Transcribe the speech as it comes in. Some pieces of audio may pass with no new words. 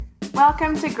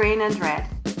Welcome to Green and Red,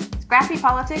 scrappy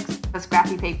politics for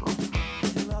scrappy people.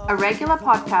 A regular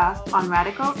podcast on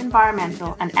radical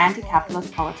environmental and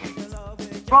anti-capitalist politics.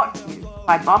 Brought to you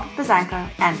by Bob Bazanko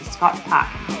and Scott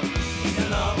Parkin.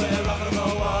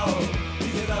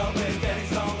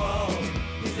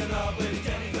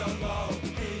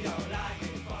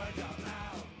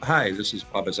 Hi, this is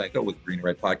Bob Bazanko with Green and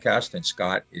Red Podcast, and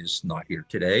Scott is not here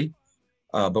today.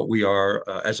 But we are,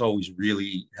 as always,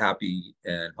 really happy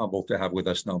and humbled to have with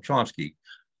us Noam Chomsky.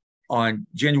 On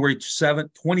January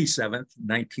 27th,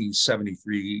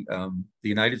 1973, the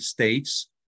United States,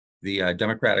 the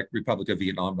Democratic Republic of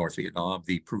Vietnam, North Vietnam,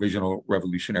 the Provisional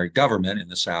Revolutionary Government in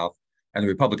the South, and the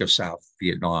Republic of South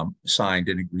Vietnam signed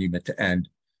an agreement to end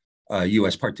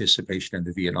U.S. participation in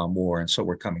the Vietnam War. And so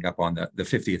we're coming up on the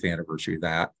 50th anniversary of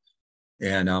that.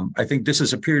 And I think this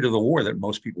is a period of the war that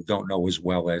most people don't know as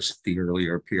well as the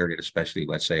earlier period, especially,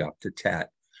 let's say, up to Tet.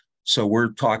 So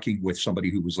we're talking with somebody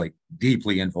who was like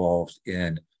deeply involved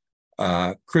in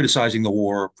criticizing the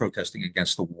war, protesting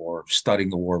against the war, studying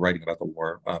the war, writing about the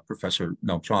war, Professor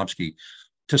Noam Chomsky.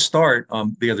 To start,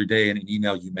 the other day in an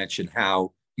email, you mentioned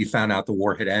how you found out the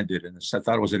war had ended. And I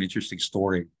thought it was an interesting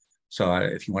story. So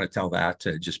if you want to tell that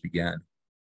to just begin.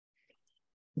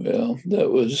 Well, that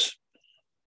was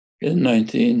in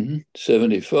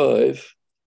 1975.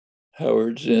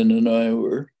 Howard Zinn and I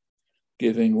were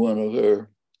giving one of our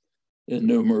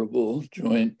innumerable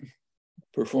joint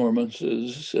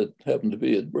performances that happened to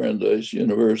be at Brandeis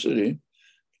University.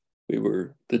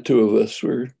 The two of us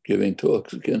were giving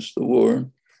talks against the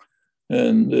war.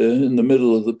 And in the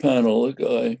middle of the panel, a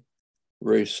guy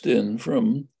raced in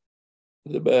from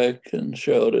the back and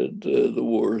shouted, "The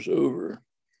war's over."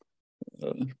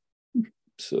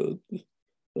 So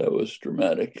that was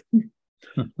dramatic.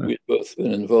 We'd both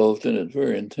been involved in it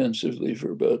very intensively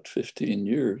for about 15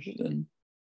 years. And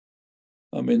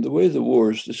I mean, the way the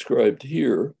war is described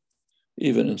here,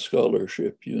 even in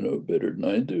scholarship, you know better than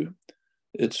I do,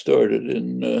 it started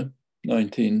in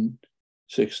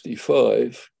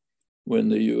 1965 when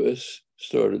the US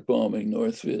started bombing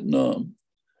North Vietnam.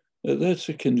 Now, that's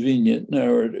a convenient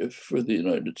narrative for the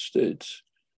United States.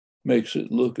 Makes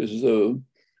it look as though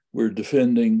we're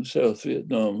defending South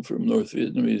Vietnam from North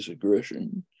Vietnamese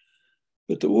aggression.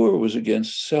 But the war was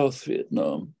against South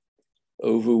Vietnam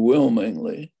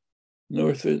overwhelmingly.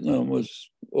 North Vietnam was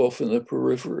off in the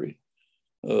periphery,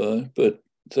 but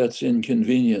that's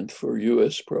inconvenient for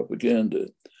US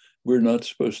propaganda. We're not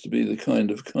supposed to be the kind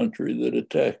of country that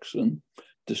attacks and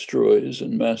destroys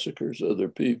and massacres other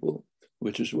people,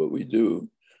 which is what we do.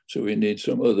 So we need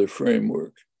some other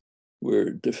framework.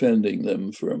 We're defending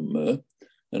them from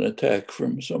an attack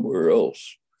from somewhere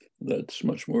else. That's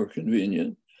much more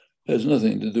convenient. Has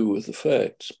nothing to do with the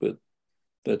facts, but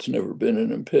that's never been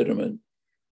an impediment.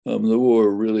 The war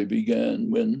really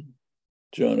began when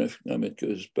it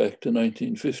goes back to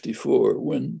 1954,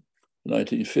 when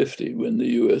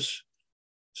the US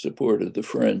supported the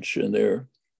French in their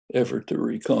effort to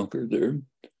reconquer their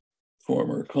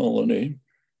former colony.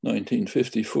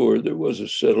 1954, there was a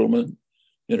settlement,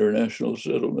 international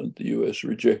settlement. The US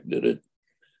rejected it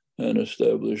and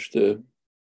established a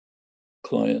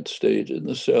client state in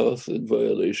the South in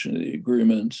violation of the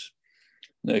agreements.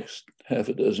 Next half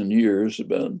a dozen years,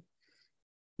 about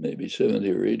maybe 70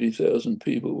 or 80,000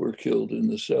 people were killed in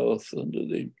the South under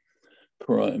the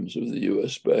crimes of the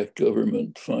US-backed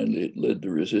government. Finally, it led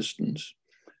to resistance.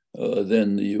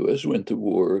 Then the US went to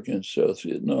war against South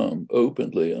Vietnam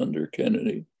openly under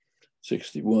Kennedy,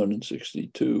 61 and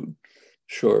 62,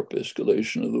 sharp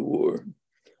escalation of the war.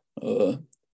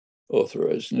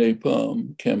 Authorized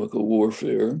napalm, chemical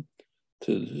warfare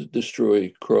to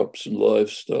destroy crops and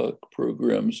livestock,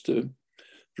 programs to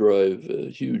drive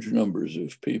huge numbers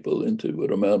of people into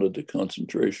what amounted to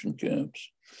concentration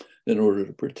camps in order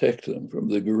to protect them from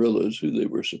the guerrillas who they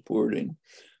were supporting,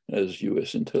 as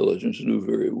US intelligence knew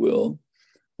very well.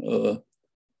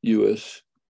 US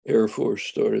Air Force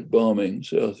started bombing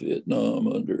South Vietnam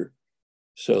under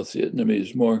South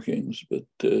Vietnamese markings, but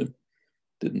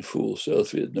didn't fool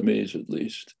South Vietnamese, at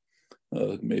least,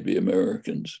 maybe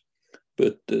Americans.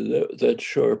 But that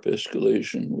sharp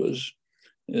escalation was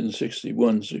in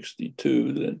 61,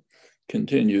 62, that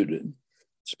continued and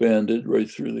expanded right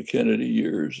through the Kennedy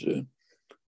years. They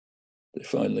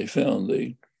finally found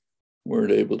they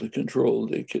weren't able to control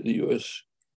the US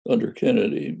under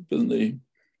Kennedy, but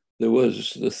there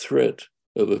was the threat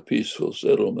of a peaceful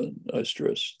settlement. I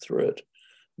stress threat.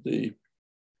 The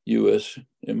US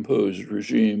imposed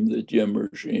regime, the Diem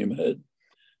regime,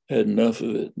 had enough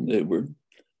of it, and they were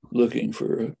looking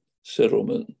for a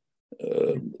settlement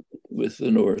with the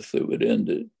North that would end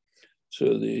it.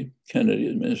 So the Kennedy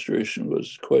administration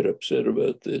was quite upset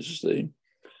about this. They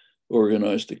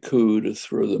organized a coup to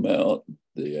throw them out.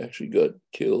 They actually got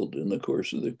killed in the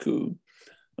course of the coup,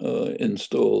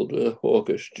 installed a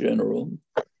hawkish general,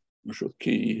 Marshal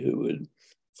Key, who would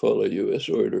follow US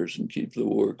orders and keep the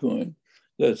war going.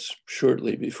 That's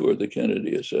shortly before the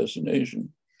Kennedy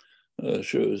assassination.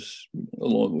 Shows,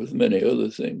 along with many other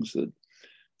things, that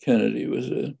Kennedy was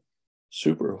a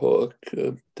super hawk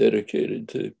dedicated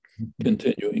to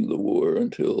continuing the war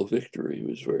until victory. He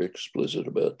was very explicit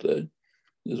about that.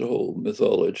 There's a whole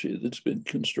mythology that's been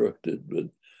constructed, but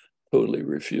totally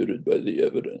refuted by the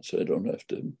evidence. I don't have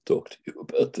to talk to you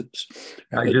about this.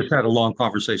 I just had a long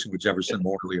conversation with Jefferson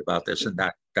Morley about this, and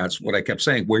that's what I kept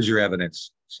saying. Where's your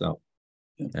evidence? So,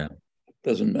 yeah.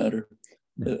 Doesn't matter.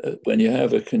 When you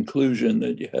have a conclusion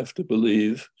that you have to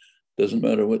believe, doesn't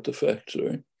matter what the facts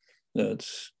are.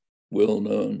 That's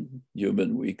well-known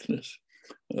human weakness.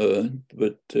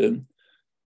 But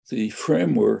the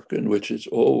framework in which it's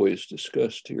always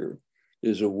discussed here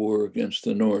is a war against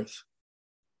the North.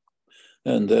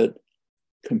 And that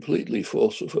completely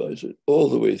falsifies it all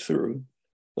the way through,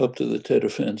 up to the Tet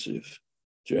Offensive,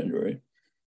 January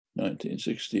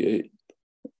 1968.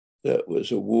 That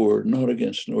was a war not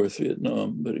against North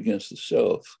Vietnam, but against the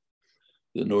South.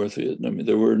 The North Vietnam,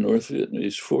 there were North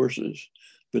Vietnamese forces,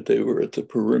 but they were at the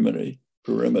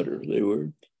perimeter. They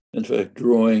were, in fact,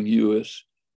 drawing US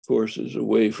forces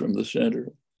away from the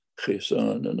center, Khe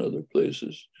Sanh and other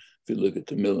places. If you look at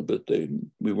the middle, but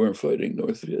we weren't fighting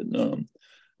North Vietnam.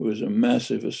 It was a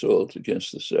massive assault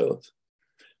against the South,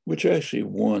 which actually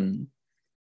won.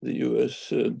 The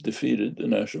US defeated the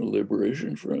National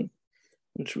Liberation Front,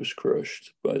 which was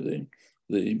crushed by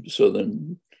the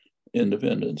Southern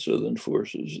independent Southern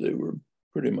forces. They were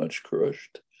pretty much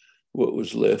crushed. What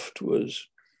was left was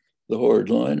the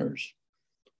hardliners,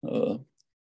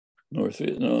 North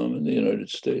Vietnam and the United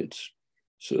States.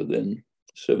 So then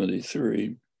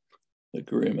 73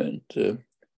 agreement, if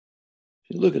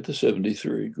you look at the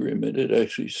 73 agreement, it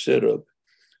actually set up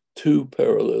two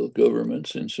parallel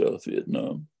governments in South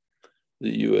Vietnam,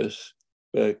 the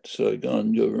US-backed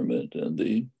Saigon government and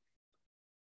the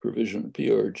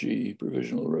PRG,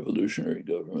 Provisional Revolutionary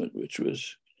Government, which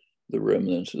was the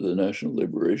remnants of the National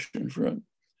Liberation Front.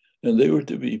 And they were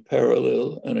to be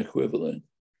parallel and equivalent.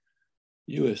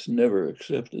 The US never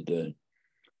accepted that.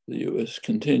 The US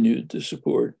continued to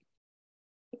support,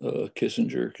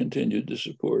 Kissinger continued to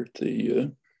support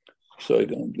the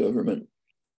Saigon government,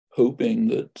 hoping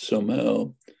that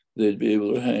somehow they'd be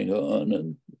able to hang on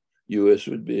and US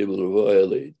would be able to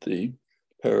violate the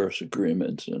Paris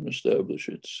agreements and establish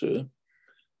its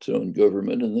own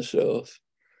government in the South.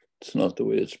 It's not the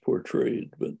way it's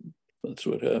portrayed, but that's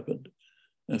what happened.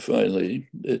 And finally,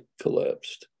 it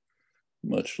collapsed,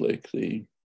 much like the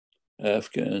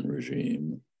Afghan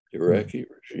regime, Iraqi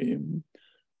regime.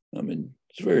 I mean,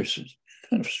 it's very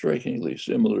kind of strikingly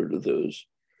similar to those.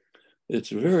 It's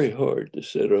very hard to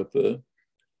set up a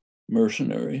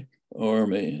mercenary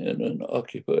army in an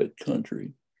occupied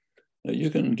country.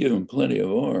 You can give them plenty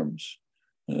of arms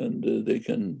and they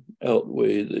can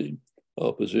outweigh the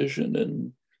opposition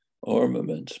in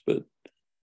armaments, but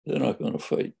they're not going to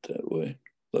fight that way.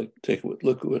 Like,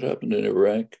 look at what happened in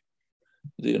Iraq.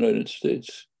 The United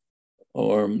States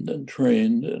armed and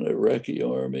trained an Iraqi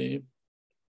army,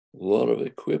 a lot of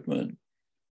equipment.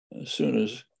 As soon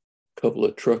as a couple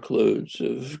of truckloads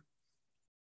of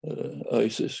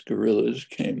ISIS guerrillas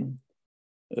came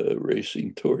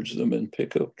racing towards them in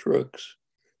pickup trucks,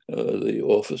 the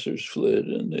officers fled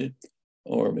and the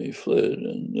army fled.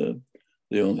 And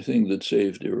the only thing that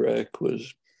saved Iraq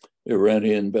was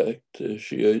Iranian-backed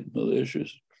Shiite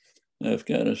militias.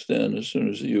 Afghanistan, as soon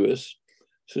as the US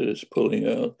said it's pulling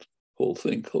out, the whole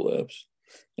thing collapsed.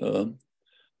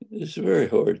 It's very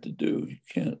hard to do. You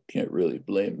can't really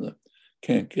blame them.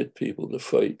 Can't get people to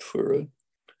fight for a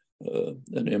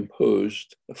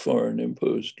foreign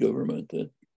imposed government.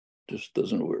 That just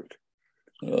doesn't work.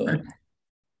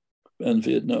 And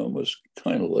Vietnam was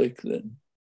kind of like that.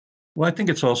 Well, I think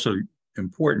it's also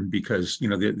important because, you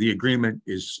know, the agreement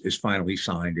is finally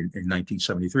signed in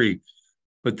 1973,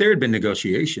 but there had been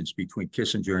negotiations between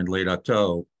Kissinger and Le Dat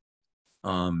Tho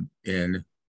in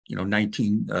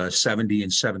 1970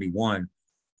 and 71,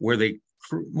 where they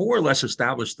more or less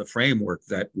established the framework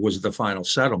that was the final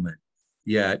settlement.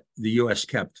 Yet the U.S.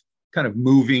 kept kind of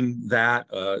moving that.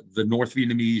 The North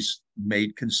Vietnamese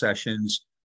made concessions,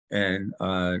 and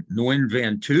Nguyen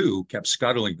Van Thu kept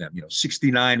scuttling them.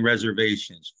 69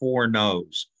 reservations, 4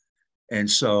 no's, and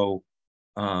so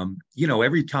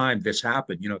every time this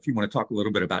happened, if you want to talk a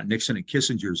little bit about Nixon and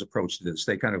Kissinger's approach to this,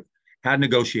 they kind of had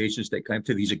negotiations. They came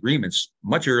to these agreements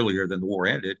much earlier than the war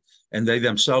ended, and they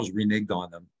themselves reneged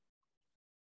on them.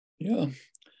 Yeah,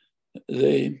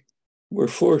 they were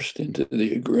forced into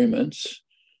the agreements,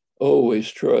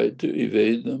 always tried to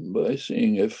evade them by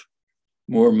seeing if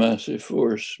more massive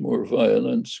force, more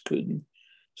violence could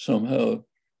somehow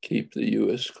keep the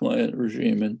US client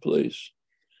regime in place.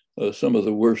 Some of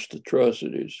the worst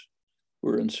atrocities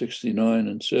were in 69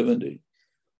 and 70.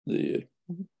 The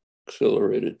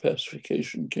accelerated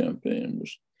pacification campaign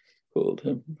was called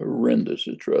horrendous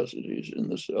atrocities in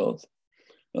the South.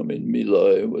 I mean, My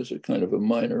Lai was a kind of a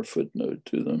minor footnote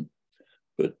to them,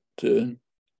 but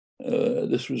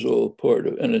this was all part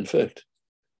of, and in fact,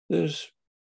 there's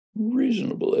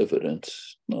reasonable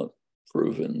evidence, not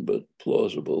proven, but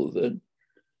plausible, that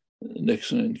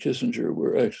Nixon and Kissinger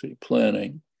were actually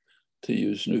planning to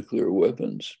use nuclear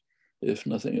weapons if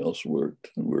nothing else worked,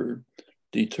 and were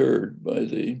deterred by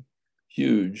the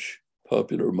huge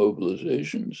popular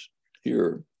mobilizations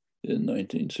here in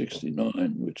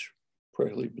 1969, which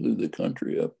practically blew the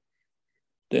country up.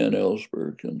 Dan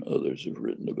Ellsberg and others have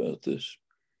written about this.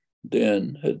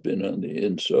 Dan had been on the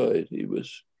inside. He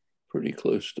was pretty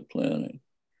close to planning.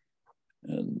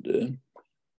 And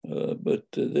but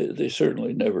they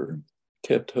certainly never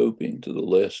kept hoping to the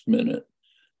last minute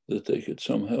that they could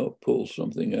somehow pull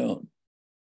something out.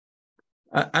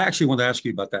 I actually want to ask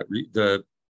you about that, the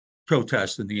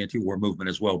protest and the anti-war movement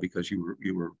as well, because you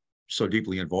were so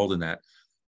deeply involved in that.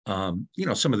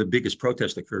 Some of the biggest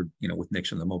protests occurred, with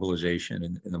Nixon, the mobilization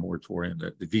and the moratorium,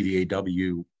 the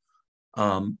VVAW.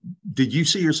 Did you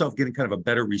see yourself getting kind of a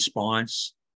better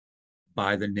response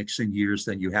by the Nixon years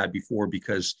than you had before?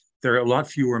 Because there are a lot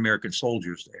fewer American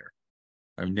soldiers there.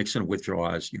 I mean, Nixon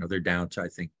withdraws, they're down to, I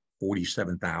think,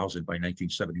 47,000 by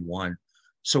 1971.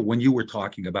 So when you were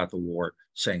talking about the war,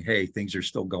 saying, hey, things are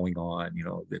still going on,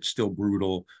 it's still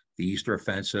brutal, the Easter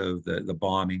offensive, the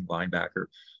bombing, linebacker,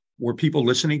 were people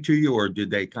listening to you, or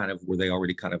were they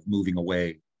already kind of moving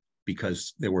away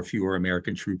because there were fewer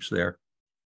American troops there?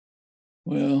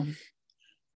 Well,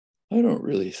 I don't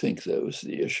really think that was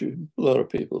the issue. A lot of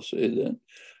people say that.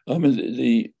 I mean,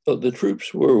 the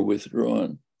troops were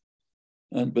withdrawn,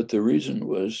 but the reason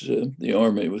was the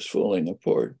army was falling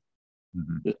apart.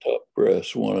 Mm-hmm. The top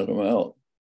brass wanted them out.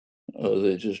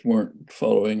 They just weren't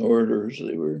following orders.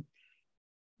 They were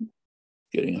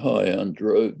getting high on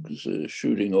drugs,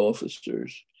 shooting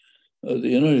officers. The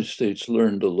United States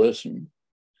learned a lesson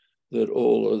that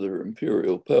all other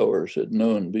imperial powers had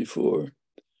known before.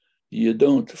 You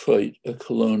don't fight a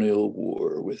colonial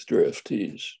war with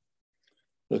draftees.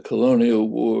 The colonial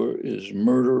war is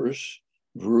murderous,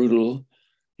 brutal.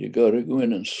 You got to go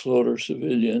in and slaughter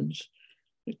civilians.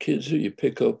 The kids who you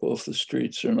pick up off the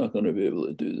streets are not going to be able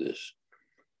to do this.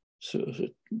 So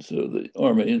the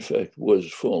army, in fact,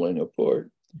 was falling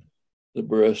apart. The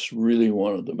brass really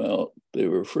wanted them out. They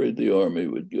were afraid the army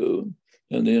would go.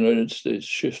 And the United States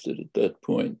shifted at that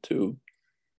point to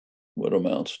what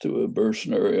amounts to a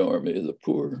mercenary army of the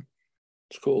poor.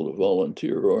 It's called a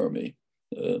volunteer army.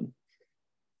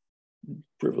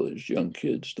 Privileged young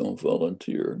kids don't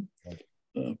volunteer.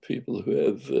 People who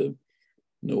have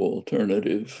no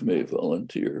alternative may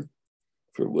volunteer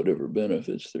for whatever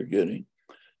benefits they're getting.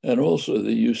 And also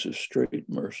the use of straight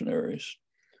mercenaries.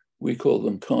 We call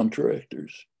them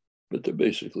contractors, but they're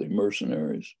basically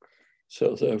mercenaries,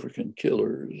 South African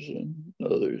killers and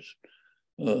others.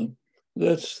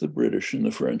 That's the British and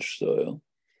the French style.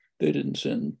 They didn't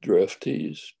send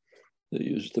draftees. They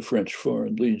used the French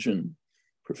Foreign Legion,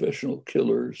 professional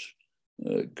killers,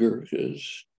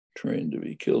 Gurkhas trained to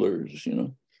be killers,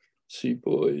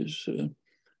 sepoys,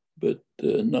 but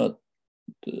not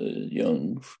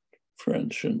young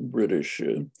French and British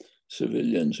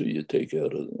civilians who you take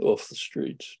out off the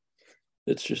streets.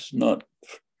 It's just not,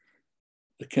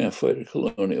 they can't fight a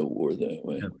colonial war that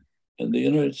way. Yeah. And the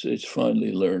United States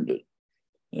finally learned it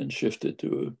and shifted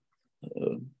to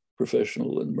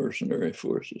professional and mercenary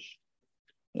forces,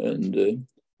 and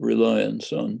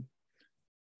reliance on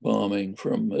bombing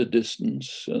from a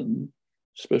distance and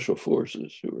special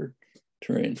forces who are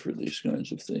trained for these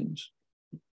kinds of things.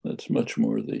 That's much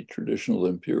more the traditional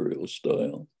imperial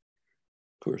style.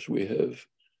 Of course, we have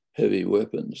heavy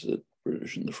weapons that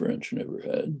British and the French never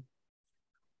had.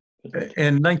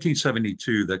 In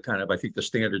 1972, I think the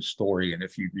standard story, and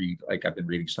if you read, like I've been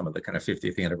reading some of the kind of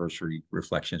 50th anniversary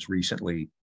reflections recently,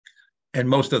 and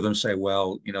most of them say,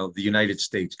 well, the United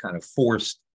States kind of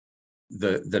forced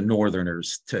the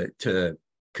Northerners to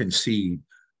concede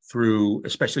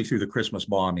especially through the Christmas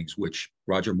bombings, which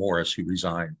Roger Morris, who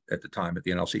resigned at the time at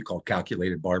the NLC, called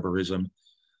calculated barbarism.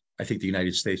 I think the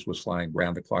United States was flying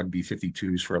round-the-clock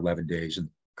B-52s for 11 days, and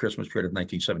Christmas period of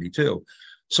 1972.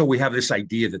 So we have this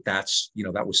idea that that's,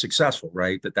 that was successful,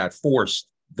 right? That forced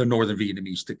the Northern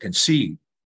Vietnamese to concede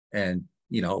and,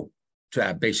 to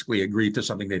have basically agreed to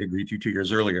something they'd agreed to 2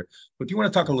 years earlier. But do you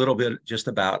want to talk a little bit just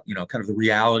about, kind of the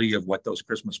reality of what those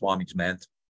Christmas bombings meant?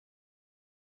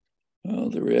 Well,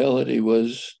 the reality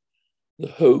was the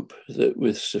hope that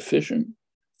with sufficient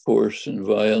force and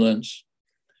violence,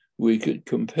 we could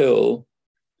compel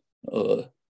the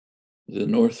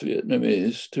North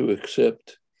Vietnamese to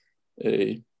accept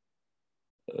a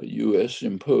US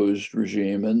imposed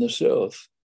regime in the South.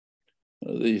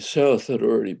 The South had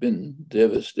already been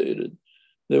devastated.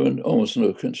 There were almost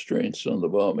no constraints on the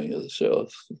bombing of the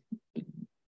South,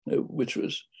 which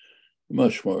was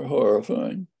much more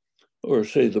horrifying. Or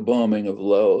say the bombing of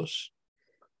Laos.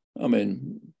 I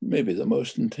mean, maybe the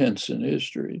most intense in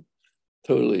history,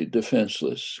 totally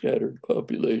defenseless, scattered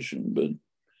population, but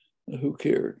who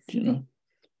cared,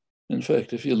 In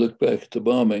fact, if you look back at the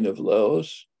bombing of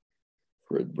Laos,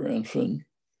 Fred Branford,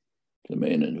 the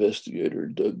main investigator,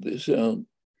 dug this out.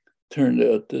 Turned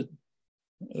out that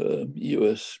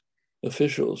US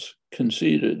officials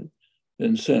conceded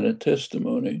in Senate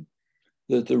testimony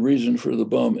that the reason for the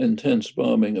intense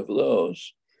bombing of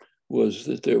Laos was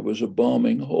that there was a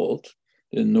bombing halt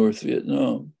in North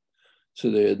Vietnam.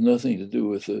 So they had nothing to do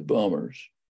with the bombers.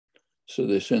 So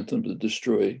they sent them to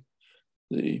destroy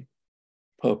the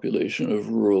population of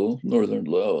rural northern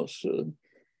Laos.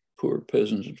 Poor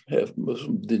peasants, half most of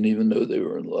them didn't even know they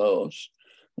were in Laos.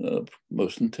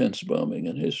 Most intense bombing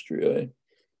in history. I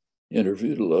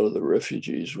interviewed a lot of the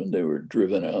refugees when they were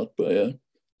driven out by a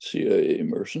CIA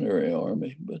mercenary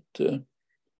army, but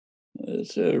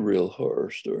it's a real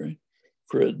horror story.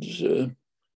 Fred's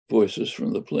Voices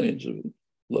from the Plains of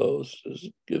Laos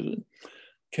gives it.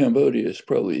 Cambodia is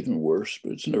probably even worse,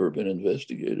 but it's never been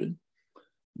investigated.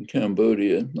 In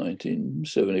Cambodia,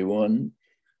 1971,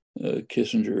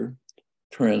 Kissinger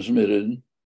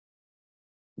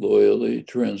loyally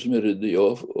transmitted the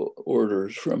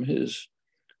orders from his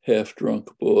half-drunk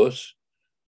boss.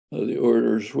 The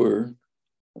orders were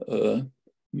a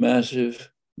massive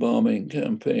bombing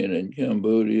campaign in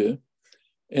Cambodia,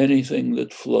 anything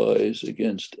that flies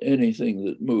against anything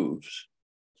that moves.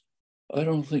 I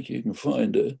don't think you can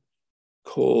find a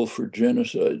call for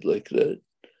genocide like that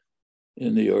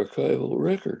in the archival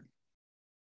record.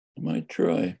 I might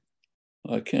try.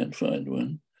 I can't find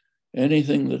one.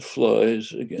 Anything that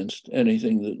flies against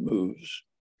anything that moves.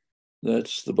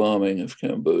 That's the bombing of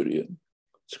Cambodia.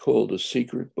 It's called a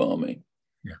secret bombing,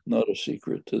 not a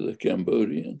secret to the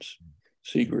Cambodians.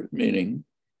 Secret meaning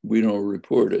we don't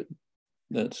report it.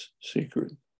 That's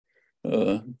secret.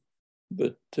 But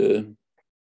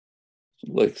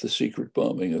like the secret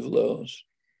bombing of Laos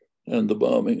and the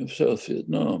bombing of South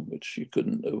Vietnam, which you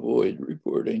couldn't avoid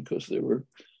reporting because there were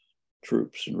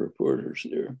troops and reporters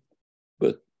there.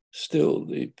 But still,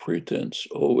 the pretense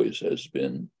always has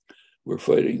been we're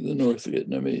fighting the North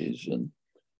Vietnamese and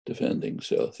defending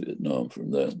South Vietnam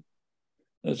from them.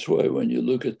 That's why when you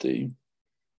look at the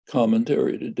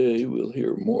commentary today, we'll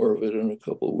hear more of it in a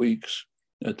couple of weeks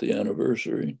at the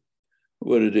anniversary.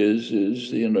 What it is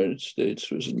the United States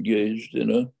was engaged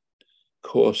in a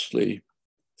costly,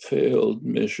 failed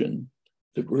mission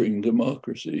to bring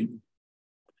democracy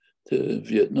to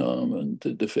Vietnam and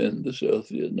to defend the South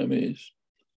Vietnamese.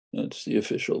 That's the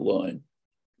official line.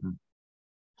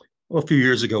 Well, a few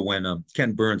years ago when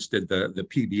Ken Burns did the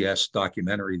PBS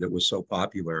documentary that was so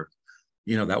popular,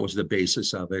 that was the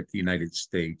basis of it. The United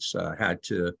States had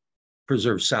to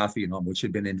preserve South Vietnam, which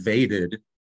had been invaded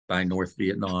by North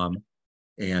Vietnam.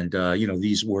 And,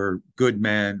 these were good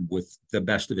men with the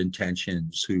best of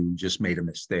intentions who just made a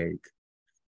mistake.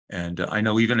 And I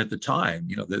know even at the time,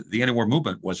 the anti-war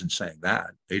movement wasn't saying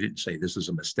that. They didn't say this is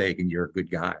a mistake and you're good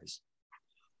guys.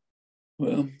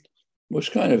 Well, it was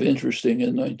kind of interesting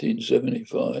in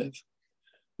 1975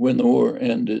 when the war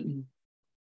ended.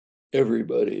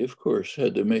 Everybody, of course,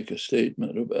 had to make a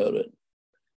statement about it.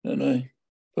 And I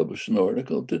published an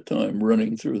article at the time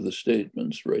running through the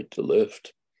statements right to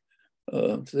left.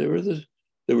 There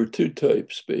were two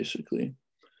types, basically.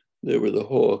 There were the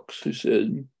hawks who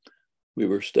said, we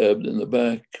were stabbed in the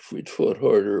back. If we'd fought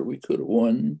harder, we could have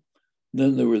won.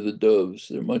 Then there were the doves.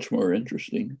 They're much more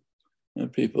interesting.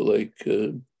 And people like,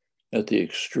 at the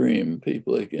extreme,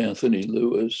 people like Anthony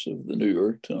Lewis of the New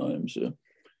York Times, a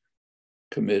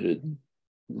committed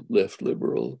left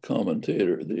liberal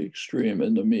commentator, the extreme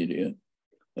in the media.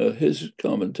 His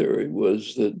commentary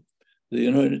was that the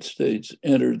United States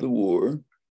entered the war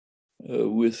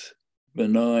with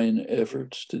benign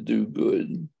efforts to do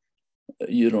good.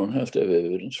 You don't have to have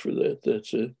evidence for that.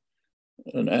 That's a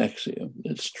an axiom.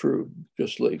 It's true,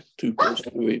 just like 2 +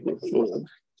 2 =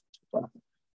 4.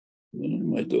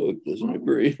 My dog doesn't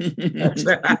agree. If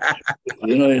the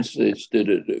United States did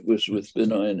it, it was with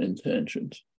benign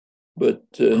intentions. But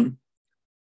then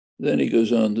he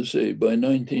goes on to say, by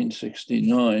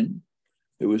 1969,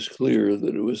 it was clear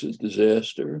that it was a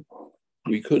disaster.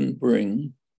 We couldn't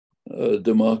bring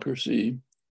democracy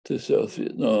to South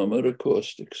Vietnam at a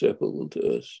cost acceptable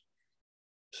to us.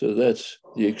 So that's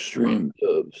the extreme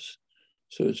doves.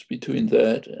 So it's between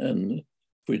that and if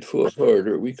we'd fought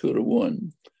harder, we could have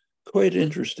won. Quite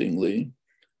interestingly,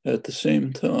 at the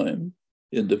same time,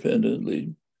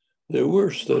 independently, there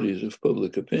were studies of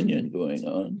public opinion going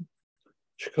on.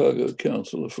 Chicago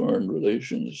Council of Foreign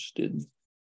Relations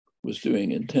was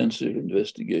doing intensive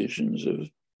investigations of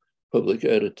public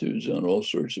attitudes on all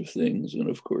sorts of things. And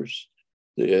of course,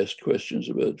 they asked questions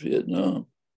about Vietnam.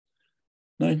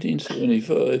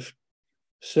 1975,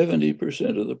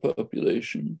 70% of the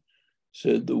population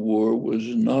said the war was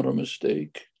not a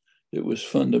mistake. It was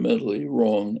fundamentally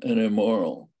wrong and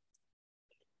immoral.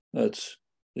 That's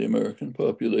the American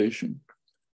population.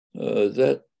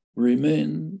 That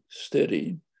remained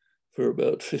steady for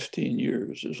about 15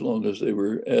 years, as long as they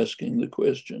were asking the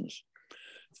questions.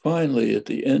 Finally, at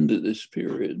the end of this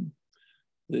period,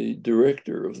 the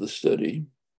director of the study,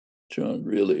 John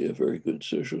Reilly, a very good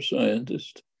social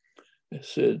scientist,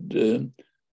 said,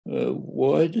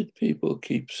 why did people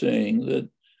keep saying that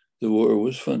the war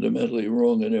was fundamentally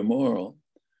wrong and immoral?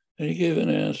 And he gave an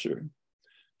answer.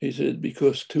 He said,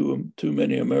 because too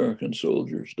many American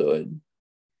soldiers died.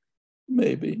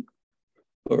 Maybe.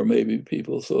 Or maybe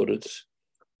people thought it's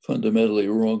fundamentally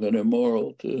wrong and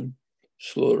immoral to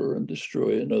slaughter and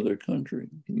destroy another country.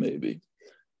 Maybe.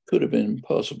 Could have been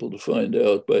possible to find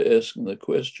out by asking the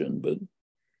question, but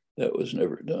that was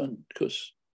never done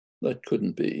because that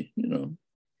couldn't be,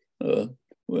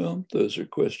 well, those are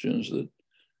questions that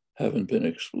haven't been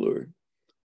explored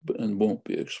and won't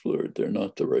be explored. They're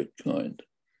not the right kind.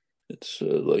 It's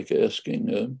like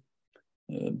asking,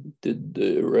 did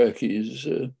the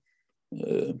Iraqis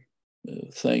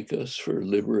thank us for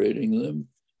liberating them?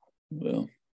 Well,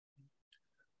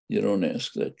 you don't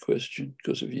ask that question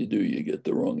because if you do, you get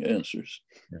the wrong answers.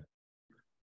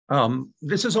 Yeah.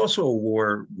 This is also a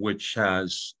war which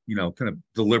has, kind of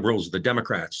the liberals, the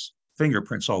Democrats'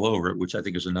 fingerprints all over it, which I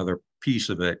think is another piece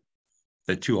of it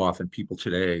that too often people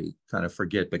today kind of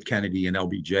forget. But Kennedy and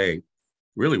LBJ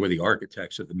really were the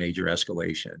architects of the major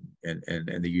escalation and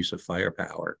the use of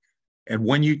firepower. And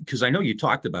because I know you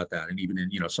talked about that, and even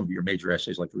in some of your major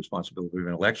essays like The Responsibility of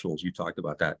Intellectuals, you talked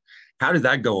about that. How did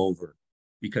that go over?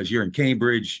 Because you're in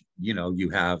Cambridge, you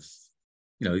have,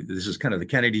 this is kind of the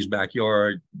Kennedy's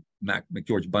backyard,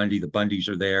 McGeorge Bundy, the Bundys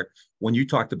are there. When you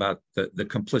talked about the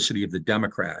complicity of the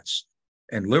Democrats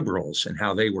and liberals and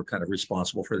how they were kind of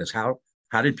responsible for this, how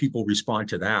did people respond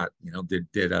to that? Did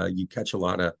you catch a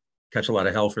lot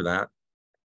of hell for that?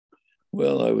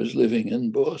 Well, I was living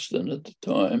in Boston at the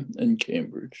time, in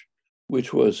Cambridge,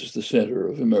 which was the center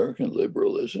of American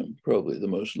liberalism, probably the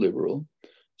most liberal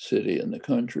city in the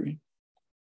country.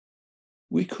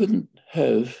 We couldn't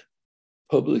have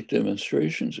public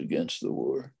demonstrations against the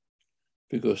war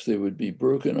because they would be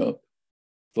broken up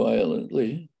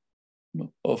violently,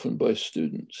 often by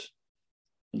students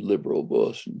in liberal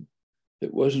Boston.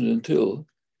 It wasn't until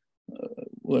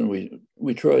when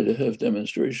we tried to have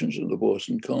demonstrations in the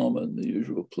Boston Common, the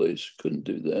usual place, couldn't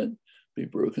do that, be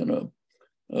broken up.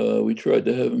 We tried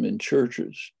to have them in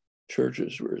churches.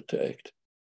 Churches were attacked.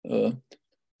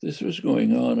 This was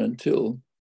going on until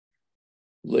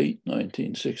late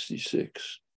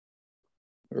 1966,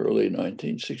 early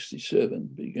 1967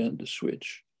 began to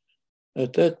switch.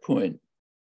 At that point,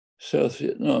 South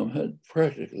Vietnam had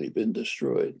practically been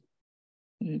destroyed.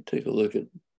 You take a look at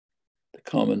the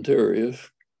commentary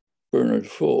of Bernard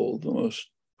Pho, the most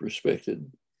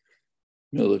respected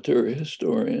military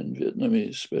historian,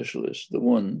 Vietnamese specialist, the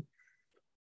one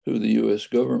who the US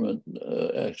government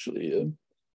actually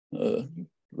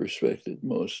respected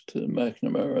most.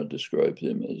 McNamara described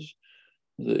him as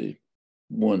the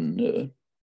one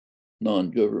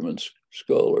non-government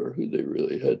scholar who they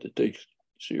really had to take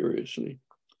seriously.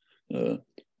 By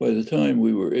the time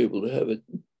we were able to have a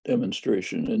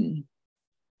demonstration in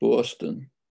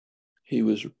Boston, he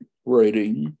was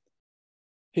writing.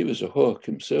 He was a hawk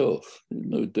himself,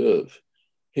 no dove.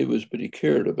 But he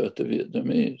cared about the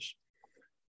Vietnamese.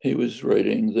 He was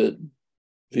writing that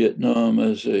Vietnam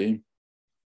as a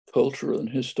cultural and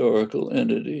historical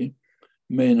entity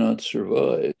may not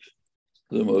survive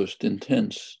the most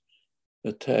intense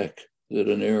attack that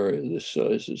an area this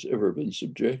size has ever been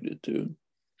subjected to.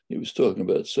 He was talking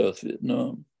about South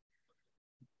Vietnam.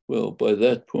 Well, by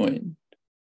that point,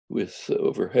 with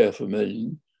over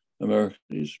 500,000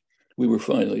 Americans, we were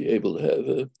finally able to have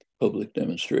a public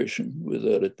demonstration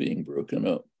without it being broken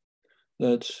up.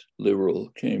 That's liberal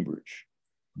Cambridge.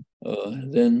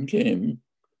 Then came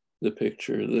the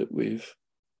picture that we've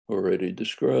already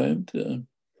described,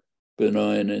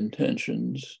 benign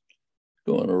intentions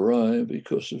gone awry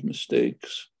because of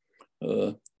mistakes.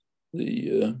 It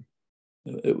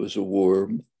was a war.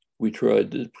 We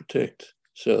tried to protect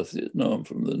South Vietnam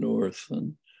from the North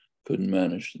and couldn't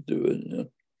manage to do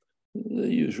it. The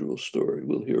usual story.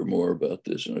 We'll hear more about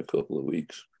this in a couple of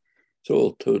weeks. It's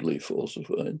all totally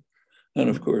falsified. And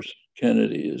of course,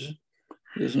 Kennedy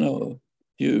is now a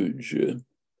huge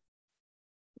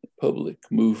public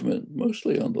movement,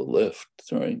 mostly on the left,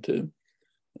 trying to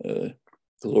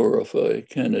glorify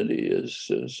Kennedy as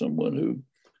someone who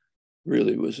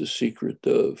really was a secret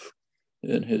dove.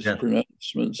 In his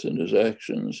pronouncements and his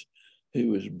actions, he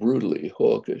was brutally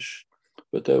hawkish,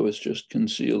 but that was just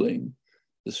concealing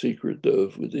the secret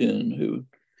dove within who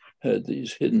had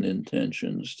these hidden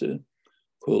intentions to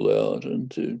pull out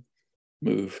and to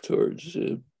move towards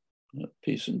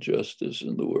peace and justice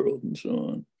in the world and so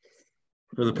on.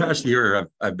 For the past year,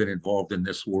 I've been involved in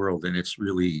this world, and it's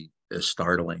really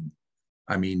startling.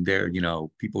 I mean,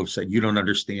 people have said, you don't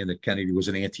understand that Kennedy was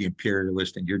an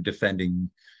anti-imperialist and you're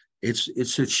defending. It's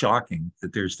shocking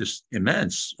that there's this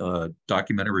immense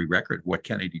documentary record of what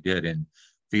Kennedy did in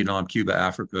Vietnam, Cuba,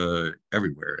 Africa,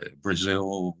 everywhere,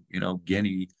 Brazil,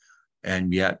 Guinea,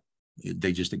 and yet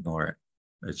they just ignore it.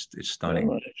 It's stunning.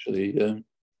 Well, actually,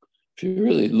 if you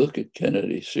really look at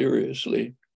Kennedy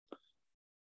seriously,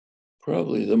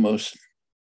 probably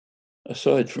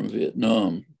aside from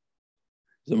Vietnam,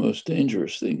 the most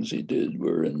dangerous things he did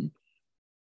were in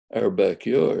our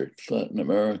backyard, Latin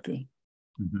America.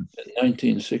 Mm-hmm. In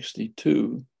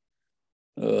 1962,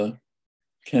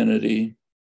 Kennedy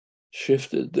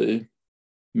shifted the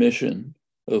mission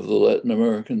of the Latin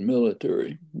American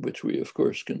military, which we of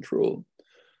course control,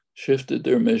 shifted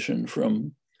their mission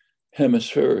from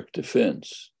hemispheric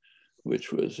defense,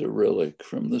 which was a relic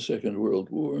from the Second World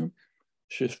War,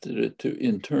 shifted it to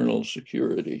internal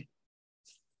security.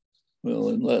 Well,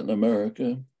 in Latin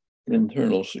America,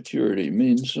 internal security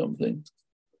means something.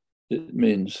 It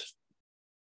means,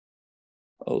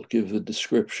 I'll give the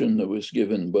description that was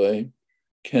given by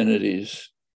Kennedy's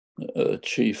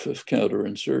chief of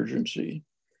counterinsurgency,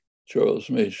 Charles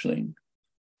Maechling,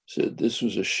 said this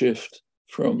was a shift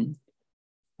from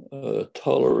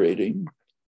tolerating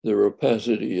the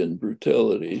rapacity and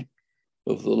brutality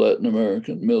of the Latin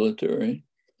American military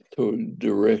toward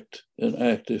direct and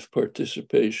active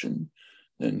participation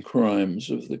in crimes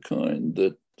of the kind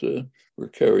that were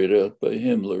carried out by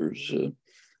Himmler's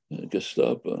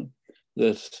Gestapo.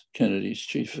 That's Kennedy's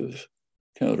chief of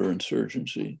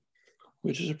counterinsurgency,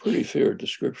 which is a pretty fair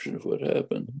description of what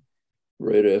happened.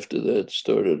 Right after that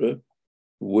started a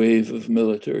wave of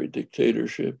military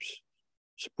dictatorships,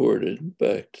 supported,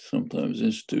 backed, sometimes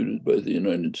instituted by the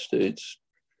United States.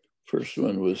 First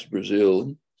one was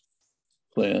Brazil,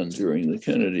 planned during the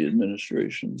Kennedy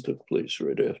administration, took place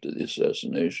right after the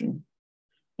assassination.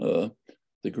 The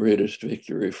greatest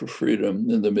victory for freedom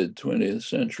in the mid-20th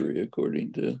century,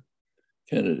 according to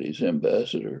Kennedy's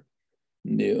ambassador,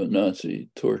 neo-Nazi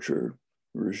torture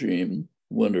regime,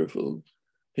 wonderful.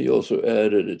 He also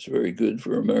added, it's very good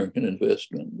for American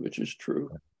investment, which is true,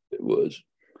 it was.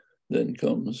 Then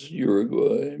comes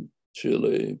Uruguay,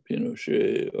 Chile,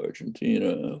 Pinochet, Argentina,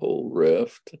 a whole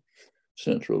raft,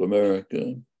 Central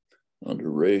America, under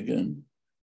Reagan,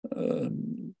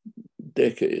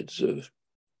 decades of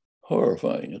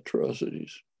horrifying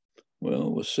atrocities. Well,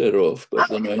 it was set off by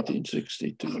the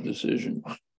 1962 decision.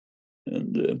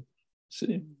 And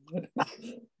see,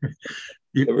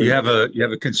 you have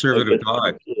a conservative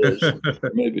God.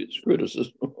 Maybe it's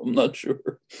criticism. I'm not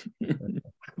sure.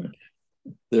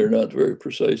 They're not very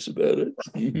precise about it.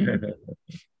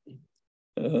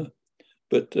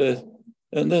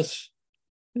 And that's,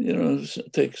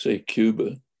 take, say,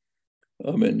 Cuba.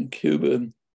 I mean, Cuba,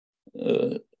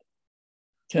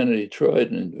 Kennedy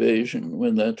tried an invasion.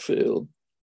 When that failed,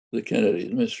 the Kennedy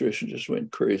administration just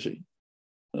went crazy.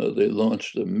 They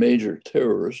launched a major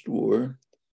terrorist war,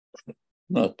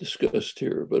 not discussed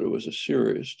here, but it was a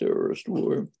serious terrorist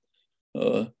war.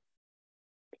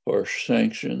 Harsh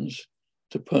sanctions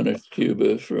to punish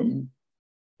Cuba from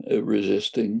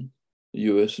resisting the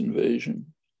US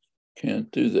invasion.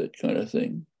 Can't do that kind of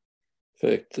thing. In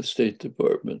fact, the State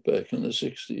Department back in the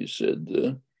 60s said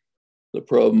the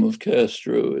problem of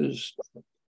Castro is,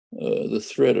 the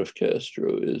threat of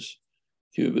Castro is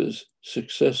Cuba's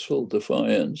successful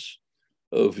defiance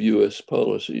of US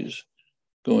policies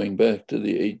going back to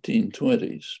the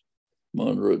 1820s.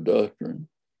 Monroe Doctrine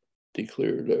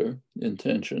declared our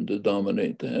intention to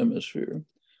dominate the hemisphere.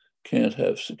 Can't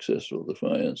have successful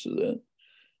defiance of that.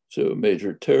 So a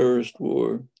major terrorist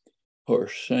war,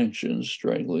 harsh sanctions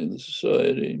strangling the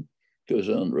society, goes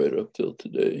on right up till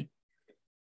today.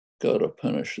 Gotta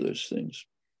punish those things.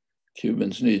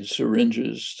 Cubans need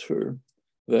syringes for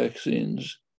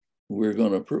vaccines. We're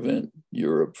going to prevent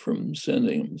Europe from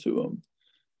sending them to them,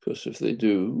 because if they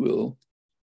do, we'll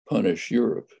punish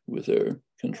Europe with our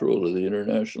control of the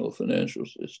international financial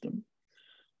system.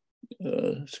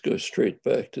 Let's go straight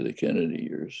back to the Kennedy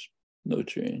years. No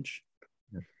change.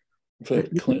 In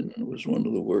fact, Clinton was one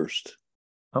of the worst.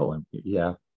 Oh,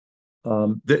 yeah.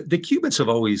 The Cubans have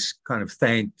always kind of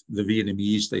thanked the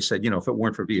Vietnamese. They said, if it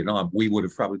weren't for Vietnam, we would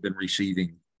have probably been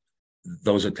receiving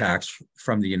those attacks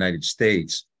from the United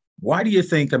States. Why do you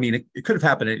think, it could have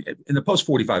happened in the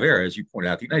post-45 era, as you point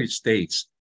out, the United States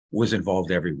was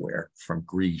involved everywhere, from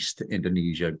Greece to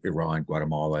Indonesia, Iran,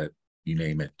 Guatemala, you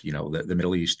name it, the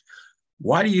Middle East.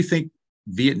 Why do you think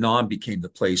Vietnam became the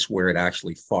place where it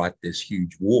actually fought this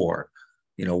huge war,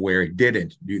 where it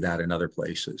didn't do that in other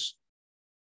places?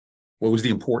 What was the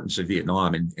importance of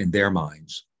Vietnam in their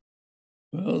minds?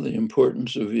 Well, the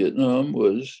importance of Vietnam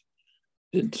was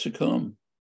didn't succumb.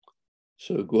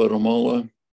 So Guatemala,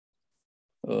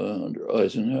 under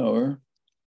Eisenhower,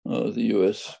 the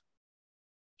U.S.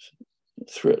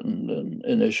 threatened and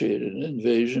initiated an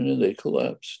invasion, and they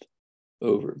collapsed.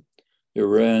 Over.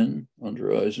 Iran,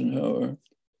 under Eisenhower,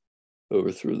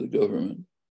 overthrew the government.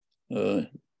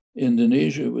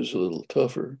 Indonesia was a little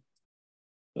tougher.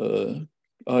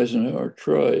 Eisenhower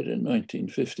tried in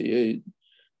 1958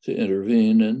 to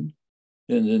intervene in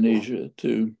Indonesia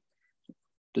to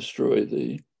destroy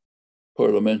the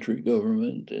parliamentary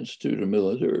government, institute a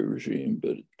military regime,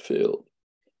 but it failed.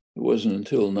 It wasn't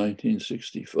until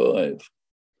 1965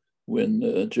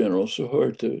 when General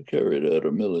Suharto carried out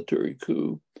a military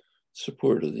coup,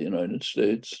 support of the United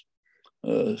States,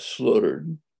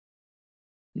 slaughtered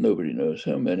nobody knows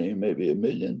how many, maybe 1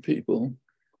 million people,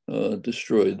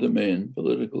 destroyed the main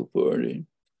political party.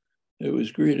 It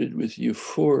was greeted with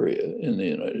euphoria in the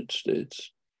United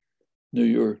States. New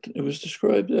York, it was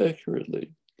described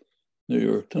accurately. New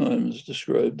York Times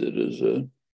described it as a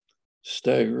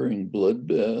staggering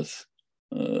bloodbath.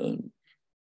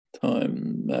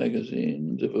 Time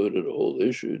magazine devoted a whole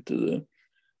issue to the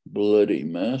bloody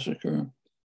massacre,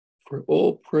 for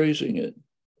all praising it.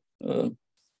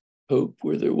 Hope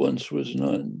where there once was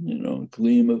none,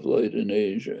 gleam of light in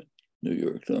Asia, New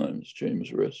York Times,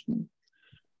 James Reston,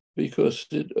 because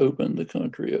it opened the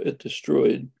country. It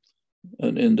destroyed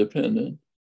an independent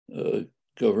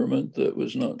government that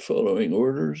was not following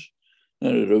orders,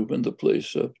 and it opened the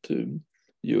place up to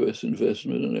U.S.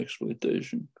 investment and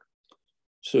exploitation.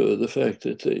 So the fact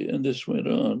that and this went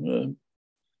on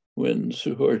when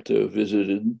Suharto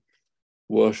visited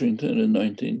Washington in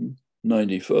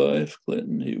 1995,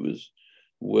 Clinton, he was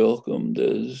welcomed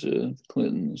as,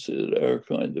 Clinton said, our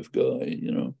kind of guy,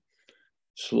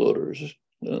 slaughters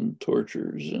and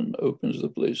tortures and opens the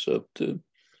place up to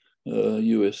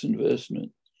U.S.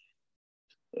 investment.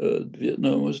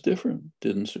 Vietnam was different,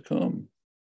 didn't succumb.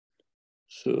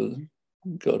 So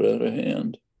got out of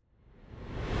hand.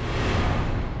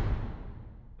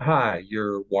 Hi,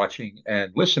 you're watching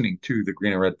and listening to the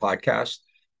Green and Red podcast.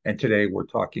 And today we're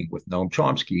talking with Noam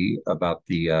Chomsky about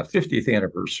the 50th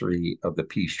anniversary of the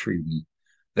peace treaty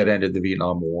that ended the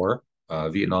Vietnam War.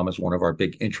 Vietnam is one of our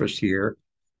big interests here,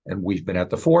 and we've been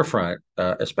at the forefront,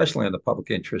 especially on the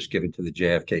public interest given to the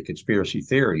JFK conspiracy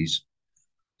theories.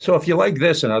 So if you like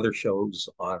this and other shows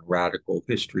on radical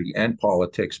history and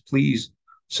politics, please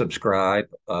subscribe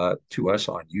to us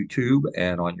on YouTube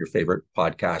and on your favorite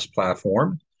podcast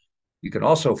platform. You can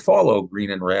also follow Green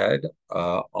and Red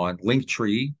on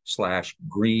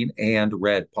Linktree/Green and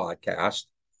Red podcast.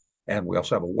 And we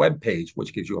also have a webpage,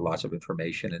 which gives you lots of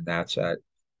information, and that's at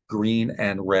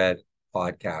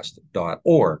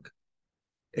greenandredpodcast.org.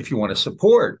 If you want to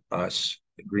support us,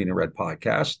 the Green and Red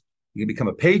podcast, you can become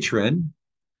a patron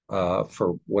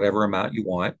for whatever amount you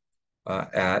want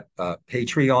at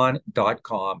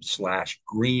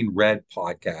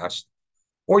patreon.com/greenredpodcast,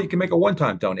 or you can make a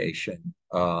one-time donation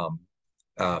from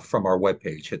our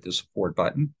webpage. Hit the support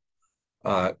button.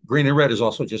 Green and Red has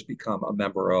also just become a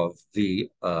member of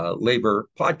the Labor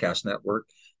Podcast Network,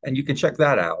 and you can check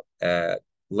that out at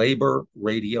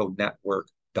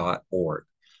laborradionetwork.org.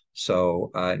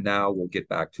 So now we'll get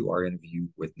back to our interview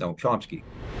with Noam Chomsky.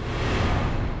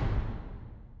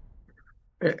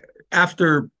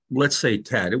 After, let's say,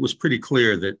 Tet, it was pretty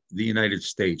clear that the United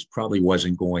States probably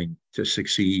wasn't going to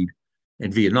succeed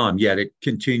in Vietnam, yet it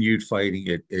continued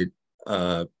fighting.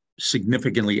 It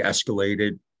significantly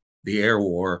escalated the air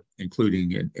war,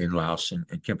 including in Laos and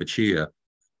Kampuchea.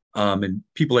 And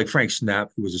people like Frank Snepp,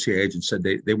 who was a CIA agent, said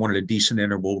they wanted a decent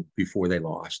interval before they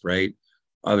lost, right?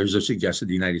 Others have suggested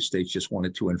the United States just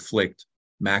wanted to inflict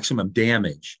maximum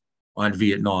damage on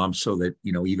Vietnam so that,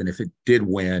 even if it did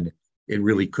win, it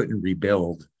really couldn't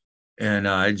rebuild. And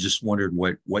I just wondered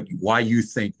why you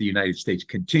think the United States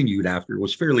continued after it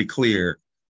was fairly clear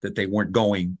that they weren't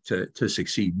going to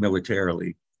succeed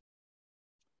militarily.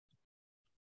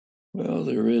 Well,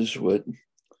 there is what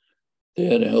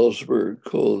Dan Ellsberg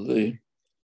called the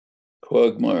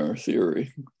quagmire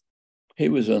theory. He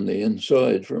was on the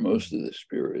inside for most of this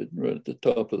period, right at the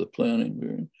top of the planning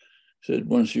period. He said,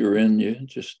 once you're in, you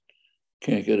just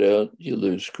can't get out, you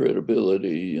lose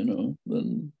credibility,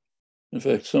 And in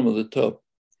fact, some of the top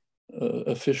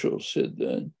officials said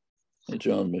that.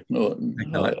 John McNaughton,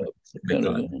 high up the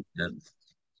Pentagon.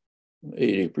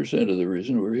 80% of the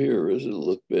reason we're here is it'll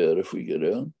look bad if we get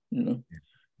out,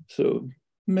 So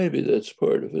maybe that's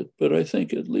part of it. But I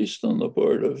think at least on the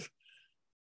part of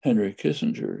Henry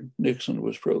Kissinger, Nixon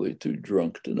was probably too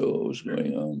drunk to know what was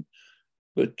going on.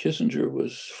 But Kissinger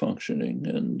was functioning,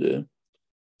 and it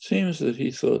seems that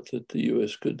he thought that the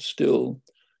US could still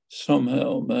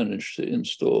somehow manage to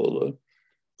install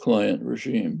a client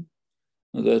regime.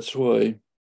 And that's why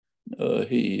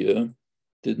he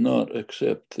did not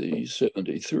accept the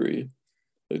 73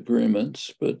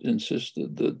 agreements, but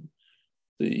insisted that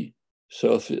the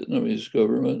South Vietnamese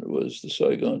government the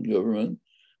Saigon government,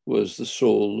 was the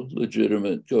sole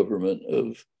legitimate government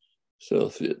of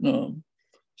South Vietnam.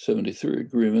 73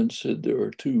 agreements said there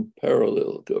are two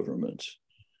parallel governments,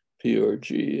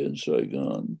 PRG and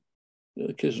Saigon.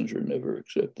 Kissinger never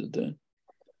accepted that.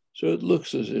 So it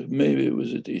looks as if maybe it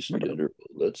was a decent interval.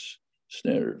 That's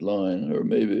standard line, or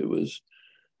maybe it was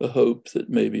a hope that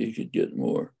maybe he could get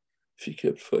more if he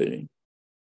kept fighting.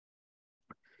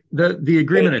 The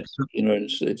agreement itself, the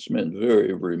United States meant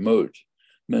very remote,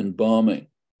 meant bombing.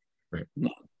 Right.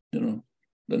 Not,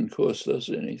 didn't cost us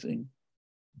anything.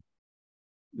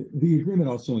 The agreement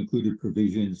also included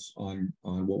provisions on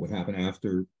what would happen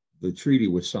after the treaty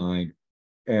was signed.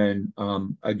 And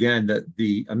again,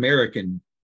 the American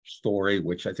story,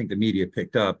 which I think the media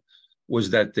picked up, was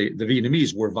that the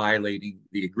Vietnamese were violating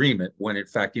the agreement when, in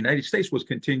fact, the United States was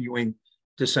continuing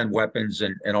to send weapons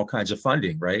and all kinds of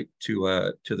funding, right,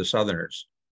 to the Southerners.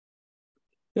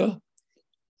 Yeah,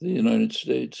 the United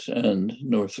States and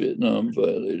North Vietnam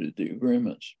violated the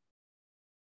agreements.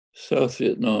 South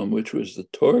Vietnam, which was the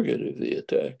target of the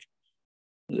attack,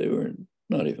 they were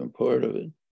not even part of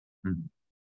it. Mm-hmm.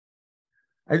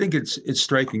 I think it's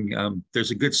striking.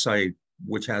 There's a good site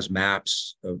which has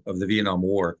maps of the Vietnam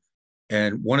War,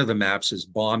 and one of the maps is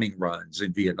bombing runs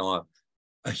in Vietnam.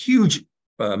 A huge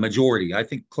majority, I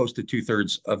think close to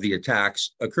 2/3 of the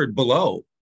attacks occurred below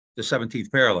the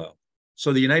 17th parallel.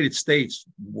 So the United States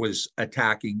was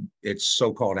attacking its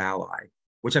so-called ally,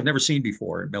 which I've never seen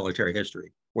before in military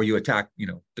history, where you attack,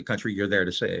 the country you're there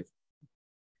to save.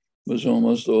 It was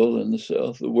almost all in the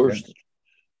South. The worst,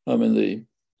 yeah. The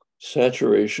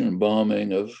saturation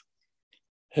bombing of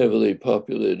heavily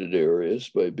populated areas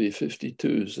by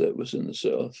B-52s, that was in the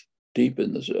South, deep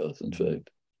in the South, in fact,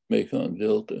 Mekong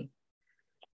Delta,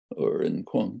 or in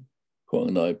Quang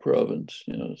Ngai province,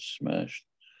 smashed.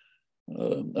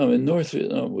 North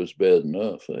Vietnam was bad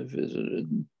enough. I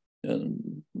visited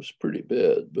and it was pretty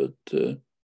bad, but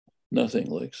nothing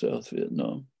like South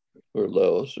Vietnam or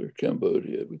Laos or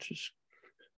Cambodia, which is,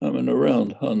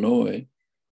 around Hanoi,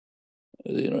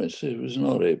 the United States was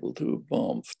not able to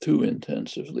bomb too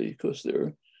intensively because there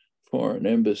are foreign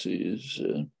embassies,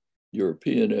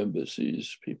 European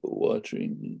embassies, people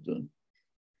watching.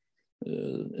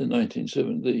 In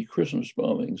 1970, the Christmas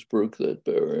bombings broke that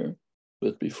barrier.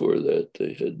 But before that,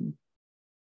 they had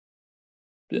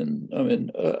been,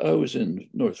 I was in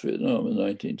North Vietnam in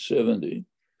 1970.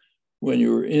 When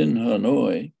you were in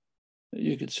Hanoi,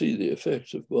 you could see the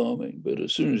effects of bombing. But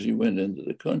as soon as you went into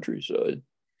the countryside,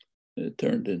 it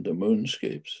turned into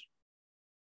moonscapes.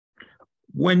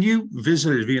 When you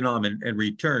visited Vietnam and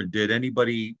returned, did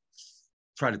anybody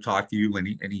try to talk to you?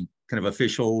 Any kind of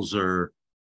officials or,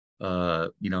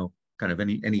 kind of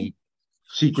any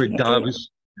secret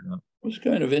doves? It was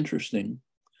kind of interesting.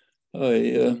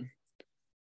 Cora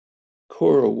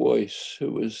Weiss,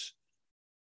 who was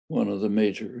one of the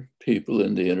major people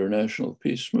in the international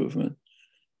peace movement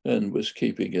and was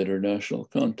keeping international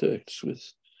contacts with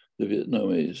the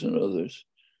Vietnamese and others,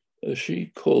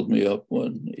 she called me up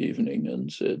one evening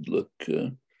and said, look,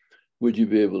 would you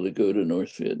be able to go to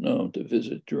North Vietnam to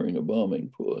visit during a bombing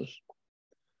pause?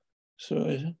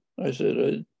 So I said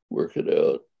I'd work it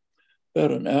out.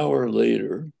 About an hour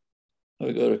later,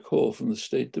 I got a call from the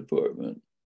State Department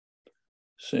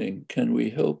saying, "Can we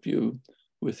help you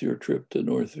with your trip to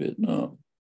North Vietnam?"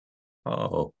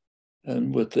 Oh,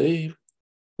 And what they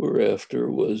were after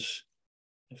was,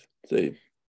 if the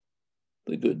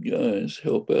good guys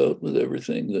help out with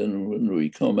everything, then when we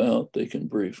come out, they can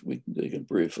brief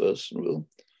us, and we'll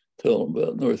tell them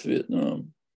about North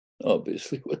Vietnam.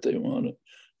 Obviously, what they wanted,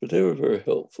 but they were very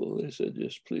helpful. They said,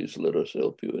 "Yes, please let us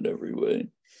help you in every way."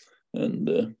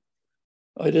 And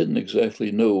I didn't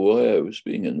exactly know why I was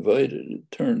being invited.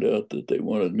 It turned out that they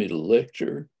wanted me to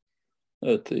lecture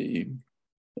at the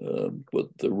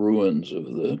ruins of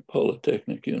the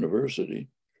Polytechnic University.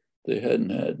 They hadn't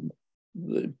had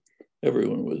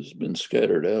everyone was been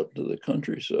scattered out to the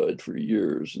countryside for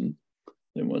years, and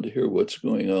they wanted to hear what's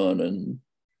going on in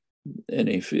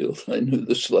any field I knew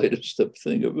the slightest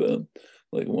thing about.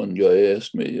 Like one guy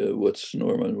asked me, "What's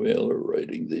Norman Mailer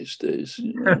writing these days?"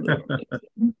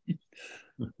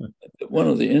 One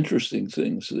of the interesting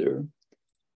things there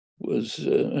was,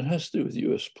 it has to do with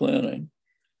U.S. planning.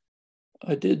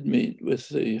 I did meet with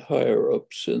the higher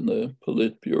ups in the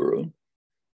Politburo,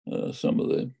 some of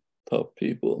the top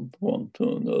people, Wang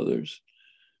Tung, others.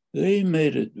 They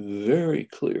made it very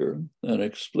clear and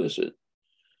explicit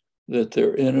that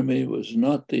their enemy was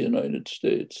not the United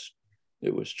States,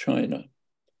 it was China.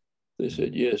 They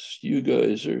said, "Yes, you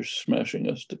guys are smashing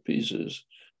us to pieces,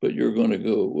 but you're going to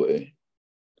go away.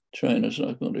 China's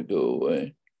not going to go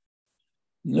away."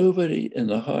 Nobody in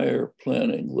the higher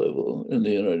planning level in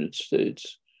the United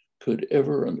States could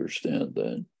ever understand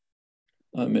that.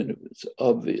 I mean, it's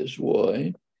obvious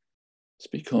why. It's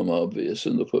become obvious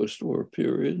in the post-war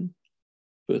period,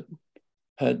 but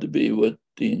had to be what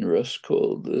Dean Rusk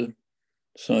called the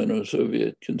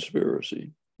Sino-Soviet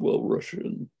conspiracy. Well, Russia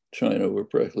and China were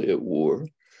practically at war,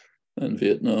 and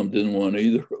Vietnam didn't want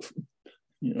either of them.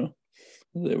 You know,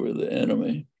 they were the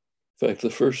enemy. In fact,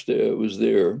 the first day I was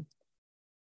there,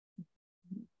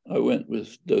 I went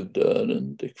with Doug Dodd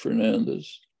and Dick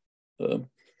Fernandez. The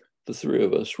three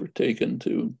of us were taken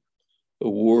to a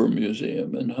war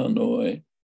museum in Hanoi.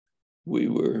 We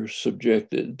were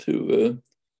subjected to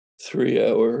a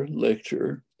 3-hour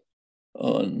lecture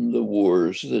on the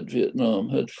wars that Vietnam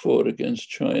had fought against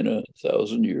China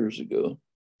 1,000 years ago,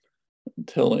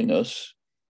 telling us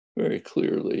very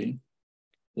clearly,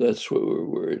 that's what we're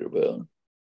worried about.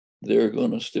 They're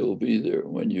going to still be there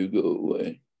when you go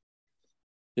away.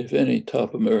 If any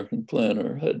top American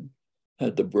planner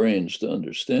had the brains to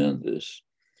understand this,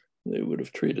 they would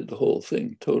have treated the whole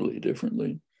thing totally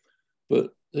differently.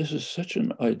 But this is such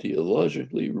an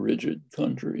ideologically rigid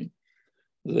country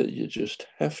that you just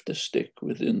have to stick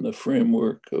within the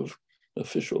framework of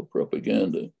official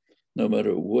propaganda, no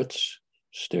matter what's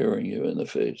staring you in the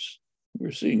face.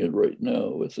 We're seeing it right now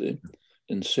with the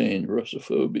insane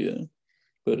Russophobia,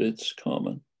 but it's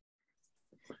common.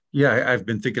 Yeah, I've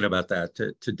been thinking about that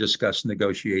to discuss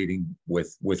negotiating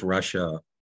with Russia.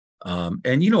 And,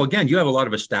 again, you have a lot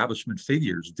of establishment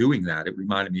figures doing that. It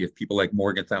reminded me of people like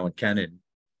Morgenthau and Kennan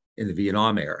in the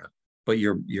Vietnam era, but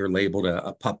you're labeled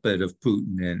a puppet of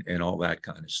Putin and all that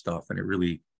kind of stuff. And it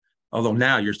really, although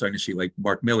now you're starting to see like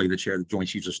Mark Milley, the chair of the Joint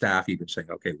Chiefs of Staff, even saying,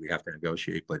 okay, we have to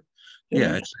negotiate. But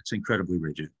yeah, it's incredibly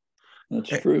rigid. That's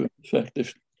true. In fact,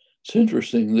 it's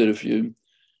interesting that if you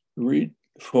read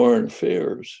Foreign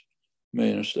Affairs,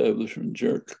 main establishment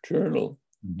journal,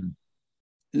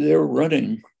 they're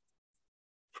running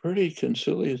pretty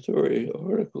conciliatory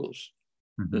articles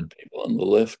that people on the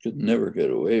left could never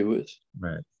get away with.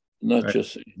 Right. Not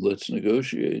just saying, let's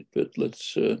negotiate, but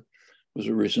let's, was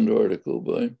a recent article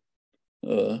by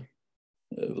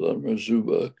Vladimir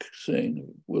Zubak, saying,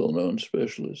 a well-known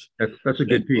specialist. That's a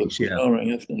good piece, yeah. We don't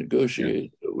have to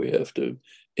negotiate, but we have to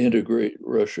integrate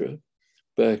Russia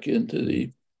back into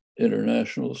the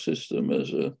international system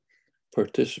as a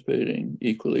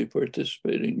equally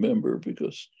participating member,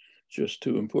 because it's just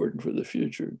too important for the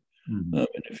future. I mean,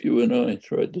 if you and I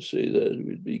tried to say that,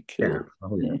 we'd be killed. Yeah.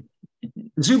 Oh, yeah.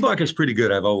 Zubak is pretty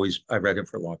good. I've read him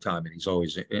for a long time, and he's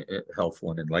always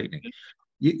helpful and enlightening.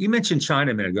 You mentioned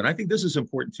China a minute ago, and I think this is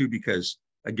important too, because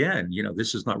again,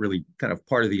 this is not really kind of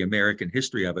part of the American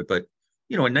history of it, but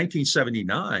in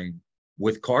 1979,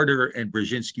 with Carter and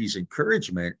Brzezinski's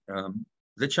encouragement,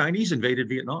 the Chinese invaded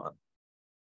Vietnam,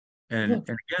 and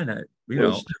again,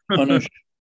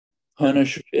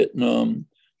 punish Vietnam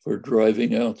for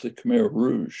driving out the Khmer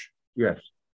Rouge. Yes.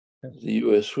 The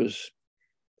U.S. was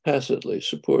tacitly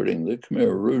supporting the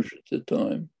Khmer Rouge at the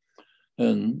time,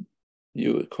 and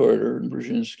Carter and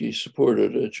Brzezinski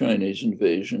supported a Chinese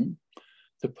invasion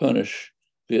to punish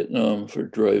Vietnam for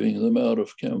driving them out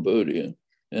of Cambodia,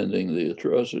 ending the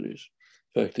atrocities.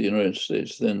 In fact, the United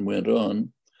States then went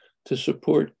on to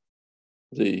support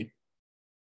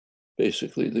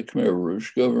basically the Khmer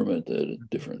Rouge government, that had a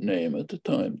different name at the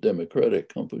time,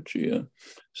 Democratic Kampuchea,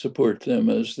 support them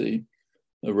as the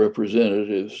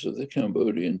representatives of the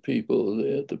Cambodian people.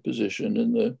 They had the position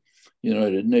in the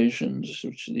United Nations,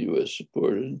 which the US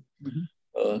supported.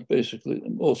 Basically,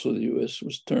 also the US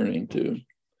was turning to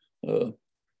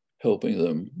helping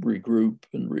them regroup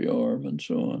and rearm and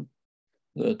so on.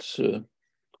 That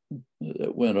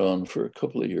went on for a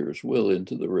couple of years, well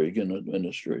into the Reagan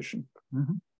administration.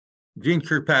 Jeane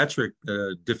Kirkpatrick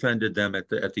defended them at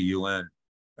the UN.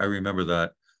 I remember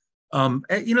that.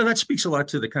 That speaks a lot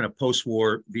to the kind of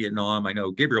post-war Vietnam. I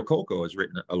know Gabriel Kolko has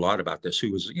written a lot about this,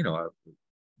 who was,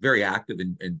 very active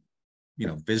and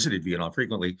visited Vietnam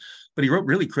frequently, but he wrote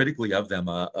really critically of them.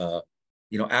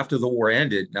 After the war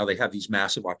ended, now they have these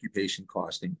massive occupation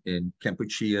costs in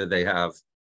Kampuchea. They have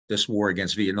this war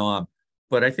against Vietnam.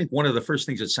 But I think one of the first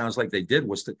things it sounds like they did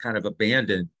was to kind of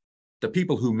abandon the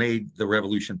people who made the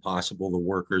revolution possible, the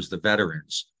workers, the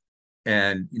veterans.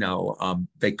 And,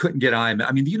 they couldn't get IMF.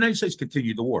 I mean, the United States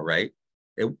continued the war, right?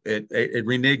 It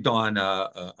reneged on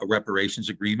a reparations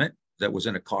agreement that was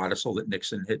in a codicil that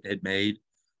Nixon had made.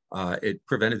 It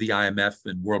prevented the IMF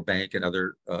and World Bank and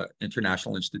other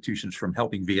international institutions from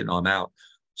helping Vietnam out.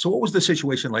 So what was the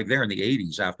situation like there in the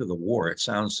 80s after the war? It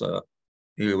sounds,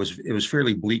 it was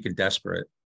fairly bleak and desperate.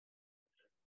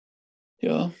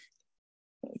 Yeah.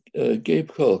 Gabe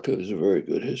Kolko is a very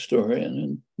good historian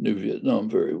and knew Vietnam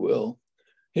very well.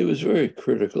 He was very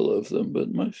critical of them,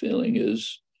 but my feeling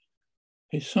is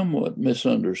he somewhat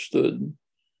misunderstood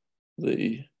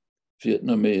the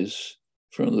Vietnamese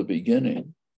from the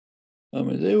beginning. I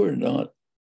mean, they were not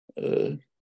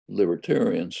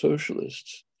libertarian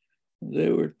socialists.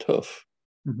 They were tough.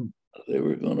 They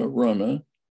were going to run a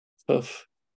tough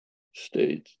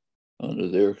state under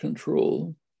their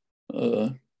control.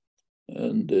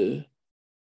 And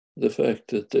the fact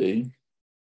that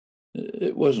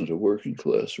it wasn't a working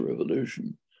class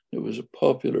revolution. It was a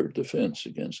popular defense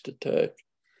against attack.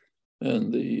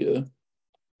 And the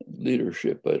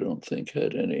leadership, I don't think,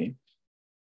 had any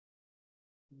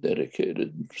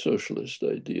dedicated socialist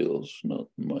ideals, not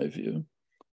in my view.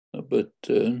 But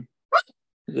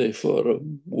they fought a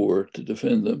war to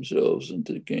defend themselves and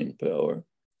to gain power.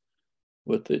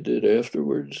 What they did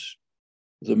afterwards,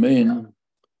 the main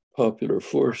popular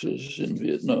forces in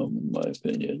Vietnam, in my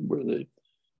opinion, were the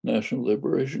National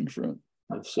Liberation Front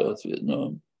of South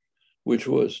Vietnam, which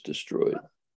was destroyed.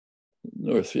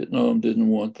 North Vietnam didn't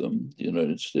want them. The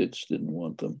United States didn't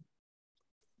want them.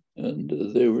 And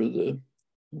they were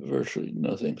virtually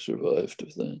nothing survived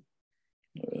of that.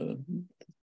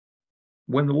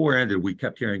 When the war ended, we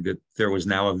kept hearing that there was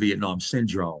now a Vietnam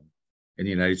syndrome, and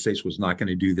the United States was not going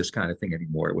to do this kind of thing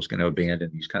anymore. It was going to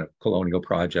abandon these kind of colonial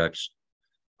projects.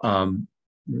 And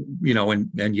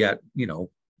yet,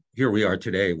 here we are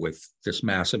today with this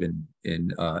massive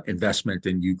investment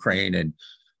in Ukraine and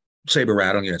saber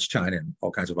rattling against China and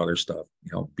all kinds of other stuff,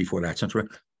 before that century.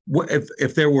 What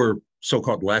if there were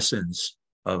so-called lessons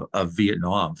of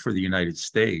Vietnam for the United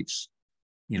States,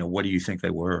 what do you think they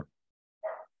were?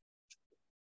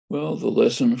 Well, the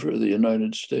lesson for the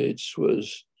United States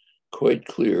was quite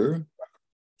clear.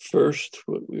 First,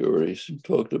 what we already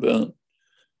talked about,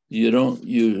 you don't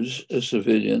use a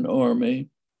civilian army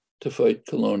to fight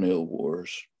colonial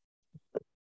wars.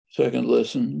 Second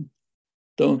lesson,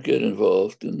 don't get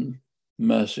involved in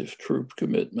massive troop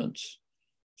commitments.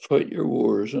 Fight your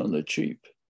wars on the cheap.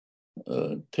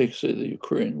 Take, say, the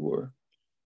Ukraine war.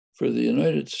 For the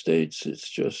United States, it's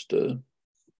just a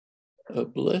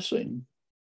blessing.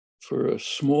 For a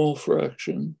small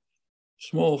fraction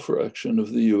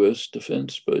of the US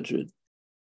defense budget,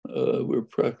 we're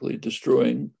practically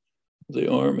destroying the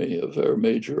army of our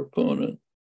major opponent,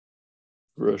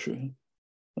 Russia.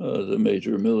 The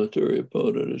major military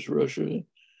opponent is Russia.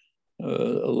 A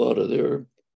lot of their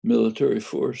military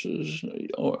forces,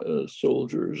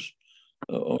 soldiers,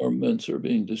 armaments are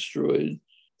being destroyed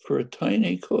for a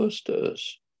tiny cost to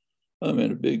us. I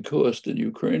mean, a big cost in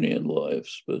Ukrainian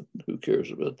lives, but who cares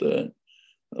about that?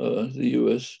 The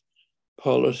US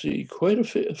policy, quite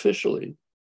officially,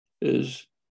 is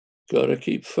got to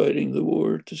keep fighting the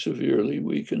war to severely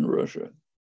weaken Russia.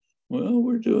 Well,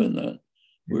 we're doing that.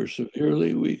 We're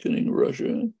severely weakening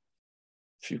Russia.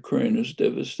 If Ukraine is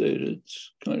devastated,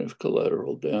 it's kind of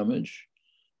collateral damage.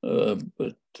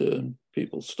 But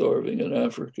people starving in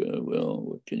Africa, well,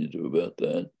 what can you do about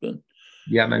that? But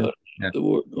yeah, man. Yeah. The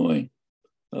war going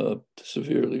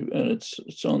severely, and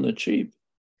it's on the cheap.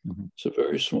 Mm-hmm. It's a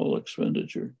very small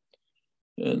expenditure.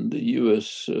 And the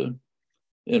US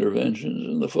interventions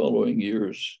in the following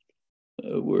years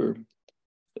were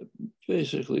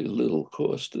basically little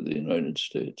cost to the United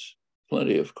States,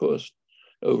 plenty of cost.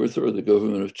 Overthrow the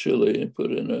government of Chile and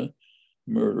put in a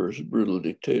murderous, brutal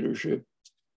dictatorship.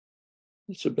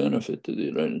 It's a benefit to the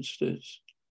United States.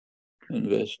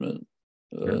 Investment,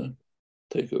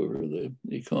 take over the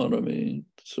economy,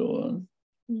 so on.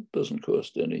 It doesn't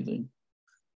cost anything.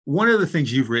 One of the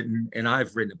things you've written, and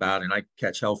I've written about, and I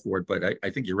catch hell for it, but I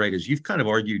think you're right, is you've kind of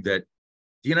argued that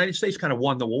the United States kind of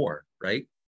won the war, right?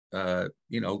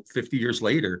 50 years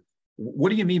later. What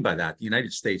do you mean by that? The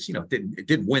United States,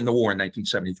 didn't win the war in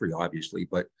 1973, obviously,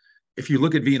 but if you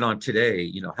look at Vietnam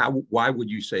today, why would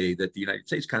you say that the United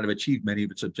States kind of achieved many of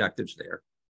its objectives there?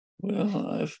 Well,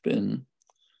 I've been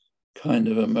kind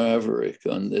of a maverick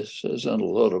on this, as on a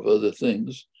lot of other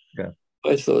things. Yeah.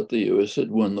 I thought the US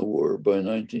had won the war by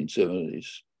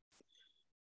 1970s.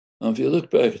 If you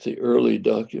look back at the early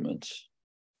documents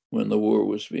when the war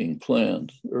was being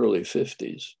planned, early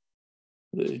 50s,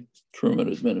 the Truman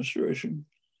administration,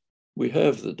 we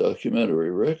have the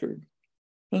documentary record,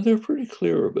 and they're pretty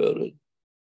clear about it.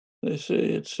 They say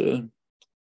it's,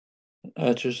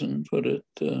 Acheson put it,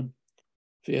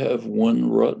 if you have one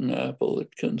rotten apple,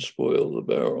 it can spoil the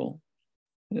barrel.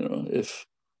 If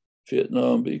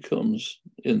Vietnam becomes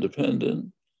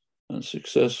independent and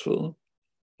successful,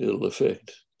 it'll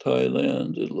affect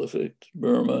Thailand, it'll affect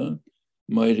Burma,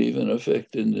 might even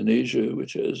affect Indonesia,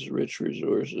 which has rich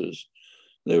resources.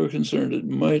 They were concerned it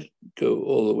might go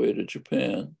all the way to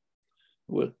Japan.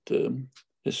 What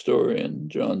historian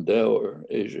John Dower,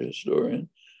 Asia historian,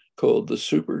 called the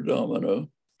super domino.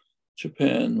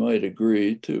 Japan might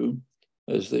agree to,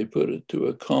 as they put it, to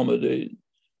accommodate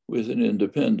with an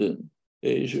independent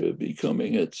Asia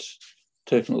becoming its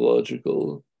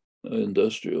technological,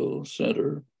 industrial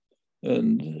center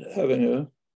and having a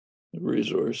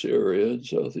resource area in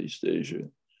Southeast Asia.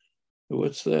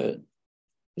 What's that?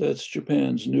 That's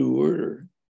Japan's new order.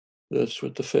 That's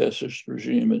what the fascist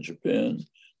regime in Japan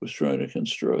was trying to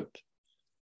construct.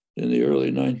 In the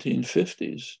early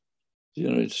 1950s, the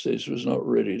United States was not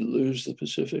ready to lose the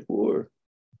Pacific War,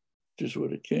 which is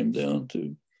what it came down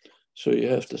to. So you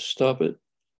have to stop it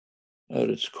at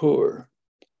its core.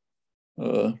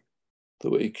 The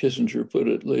way Kissinger put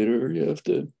it later, you have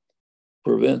to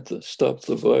stop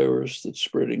the virus that's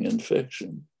spreading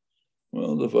infection.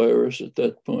 Well, the virus at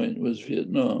that point was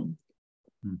Vietnam.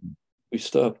 Mm-hmm. We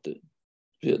stopped it.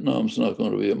 Vietnam's not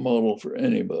going to be a model for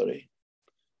anybody.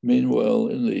 Meanwhile,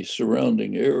 in the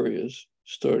surrounding areas,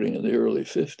 starting in the early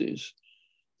 50s,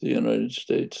 the United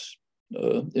States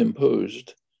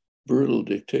imposed brutal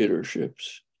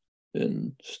dictatorships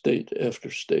in state after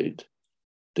state.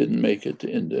 Didn't make it to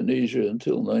Indonesia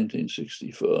until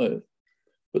 1965,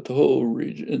 but the whole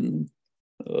region,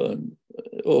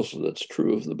 also that's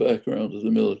true of the background of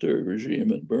the military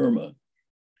regime in Burma,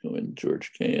 when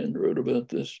George Cahan wrote about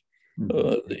this.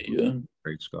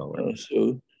 Great scholar.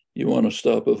 So you want to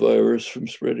stop a virus from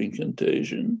spreading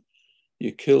contagion,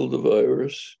 you kill the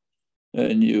virus,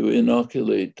 and you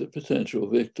inoculate the potential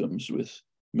victims with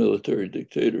military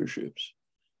dictatorships.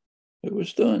 It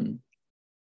was done.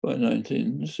 By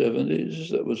 1970s,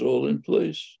 that was all in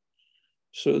place.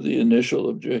 So the initial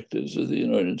objectives of the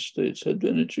United States had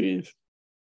been achieved.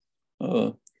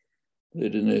 They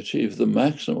didn't achieve the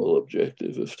maximal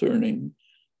objective of turning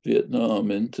Vietnam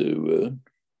into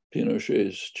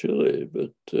Pinochet's Chile,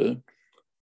 but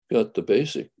got the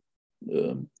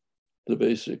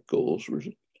basic goals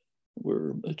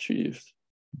were achieved.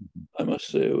 I must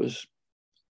say I was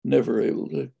never able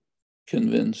to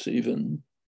convince even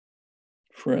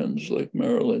friends like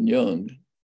Marilyn Young,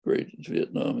 great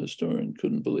Vietnam historian,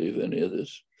 couldn't believe any of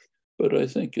this. But I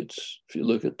think if you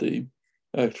look at the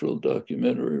actual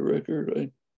documentary record,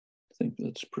 I think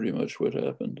that's pretty much what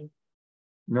happened.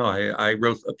 No, I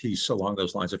wrote a piece along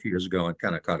those lines a few years ago and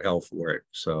kind of caught hell for it.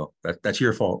 So that's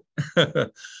your fault.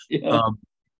 Yeah.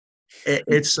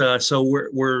 It's so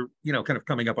we're kind of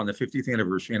coming up on the 50th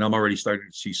anniversary, and I'm already starting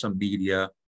to see some media,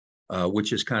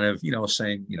 which is kind of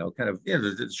saying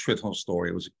the truthful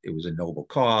story. It was a noble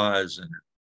cause,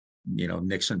 and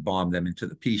Nixon bombed them into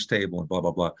the peace table and blah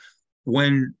blah blah.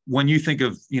 When you think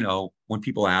of when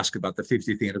people ask about the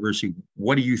 50th anniversary,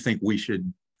 what do you think we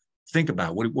should think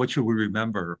about? What should we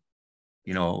remember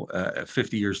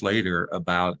 50 years later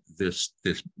about this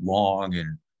long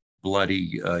and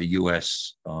bloody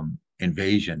U.S.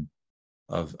 Invasion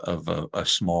of a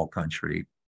small country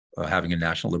having a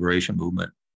national liberation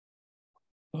movement?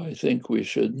 I think we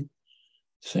should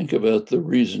think about the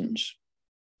reasons.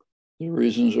 The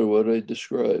reasons are what I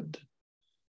described.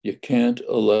 you can't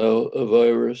allow a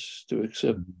virus to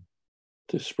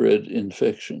spread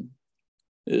infection.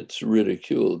 It's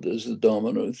ridiculed as the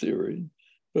domino theory,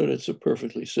 but it's a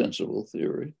perfectly sensible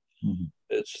theory. Mm-hmm.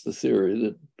 It's the theory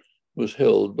that was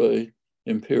held by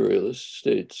imperialist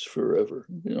states forever.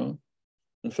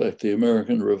 In fact, the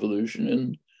American Revolution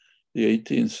in the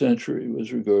 18th century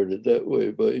was regarded that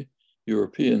way by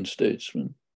European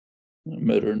statesmen.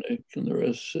 Metternich and the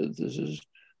rest said this is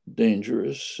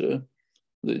dangerous.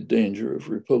 The danger of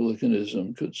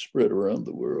republicanism could spread around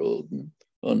the world and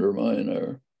undermine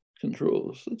our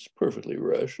controls. It's perfectly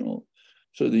rational.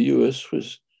 So the US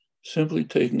was simply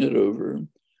taking it over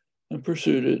and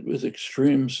pursued it with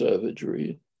extreme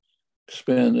savagery,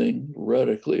 expanding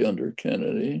radically under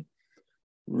Kennedy,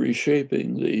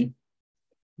 reshaping the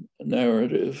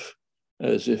narrative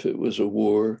as if it was a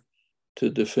war to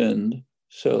defend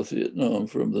South Vietnam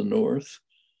from the North,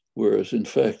 whereas in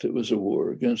fact it was a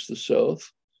war against the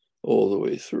South all the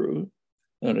way through,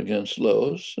 and against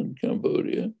Laos and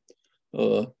Cambodia,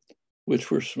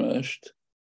 which were smashed.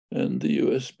 And the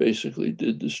US basically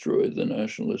did destroy the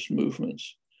nationalist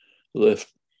movements.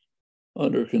 Left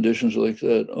under conditions like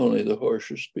that, only the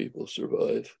harshest people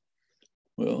survive.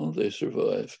 Well, they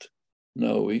survived.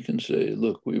 Now we can say,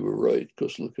 look, we were right,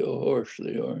 because look how harsh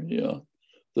they are. Yeah,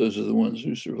 those are the ones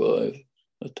who survive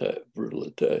brutal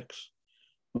attacks.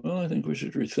 Well, I think we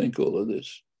should rethink all of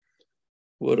this.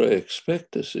 What I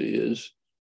expect to see is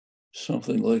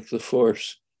something like the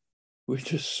farce we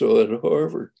just saw at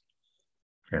Harvard.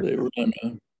 Yeah. They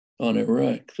ran on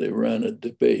Iraq, they ran a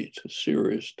debate, a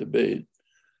serious debate,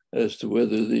 as to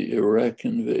whether the Iraq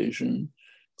invasion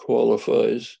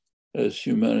qualifies as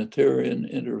humanitarian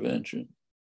intervention.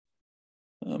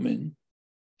 I mean,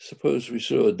 suppose we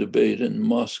saw a debate in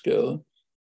Moscow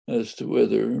as to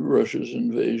whether Russia's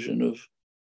invasion of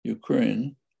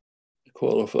Ukraine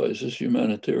qualifies as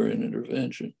humanitarian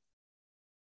intervention.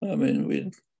 I mean,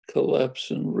 we'd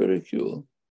collapse in ridicule.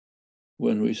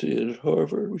 When we see it at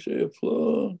Harvard, we say,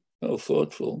 applaud, how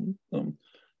thoughtful.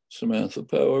 Samantha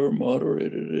Power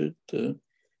moderated it.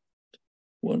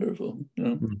 Wonderful.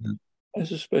 Mm-hmm. I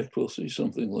suspect we'll see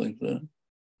something like that.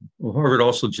 Well, Harvard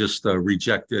also just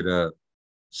rejected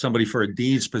somebody for a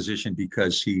dean's position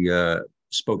because he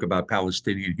spoke about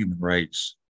Palestinian human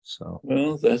rights. So,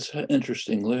 well, that's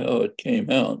interestingly how it came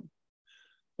out.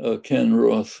 Ken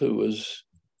Roth, who was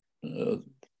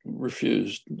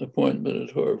refused an appointment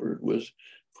at Harvard, was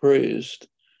praised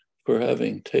for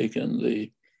having taken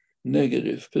the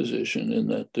negative position in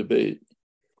that debate.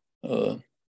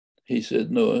 He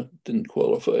said, no, it didn't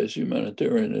qualify as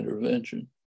humanitarian intervention.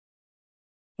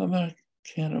 I mean, I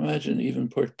can't imagine even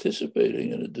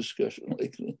participating in a discussion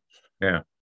like that. Yeah.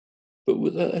 But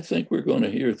with that, I think we're going to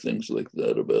hear things like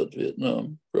that about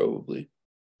Vietnam, probably.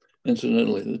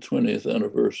 Incidentally, the 20th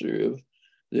anniversary of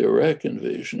the Iraq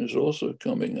invasion is also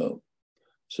coming up.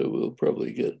 So we'll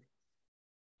probably get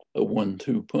a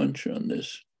 1-2 punch on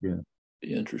this. Yeah.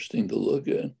 Be interesting to look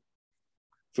at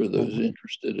for those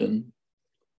interested in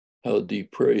how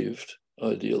depraved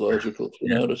ideological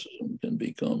fanaticism can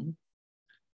become.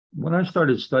 When I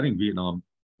started studying Vietnam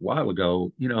a while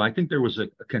ago, I think there was a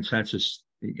consensus,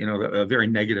 a very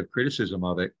negative criticism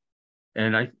of it.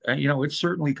 And I it's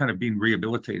certainly kind of been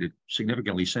rehabilitated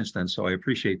significantly since then. So I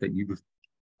appreciate that you've,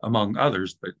 among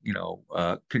others, but,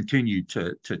 continued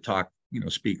to talk,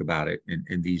 speak about it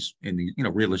in these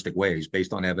realistic ways,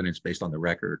 based on evidence, based on the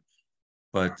record.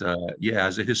 But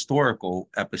as a historical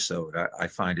episode, I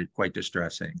find it quite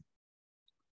distressing.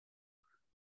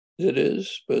 It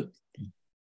is, but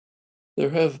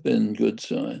there have been good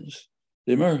signs.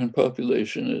 The American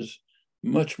population is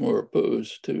much more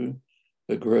opposed to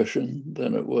aggression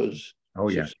than it was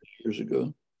 60 years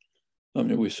ago. I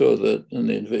mean, we saw that in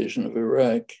the invasion of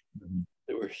Iraq. Mm-hmm.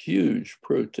 There were huge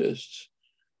protests,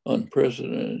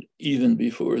 unprecedented, even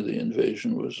before the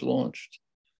invasion was launched.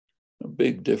 A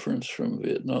big difference from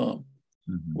Vietnam,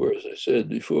 mm-hmm. where, as I said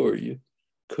before, you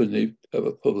couldn't have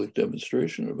a public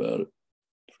demonstration about it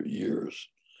for years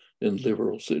in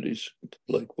liberal cities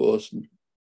like Boston.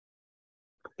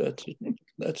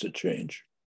 That's a change.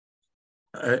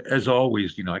 As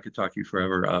always, I could talk to you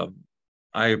forever.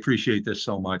 I appreciate this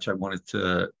so much. I wanted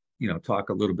to, talk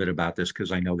a little bit about this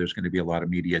because I know there's going to be a lot of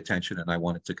media attention, and I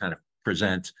wanted to kind of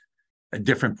present a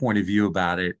different point of view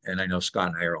about it. And I know Scott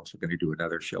and I are also going to do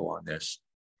another show on this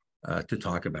to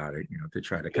talk about it, to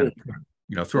try to kind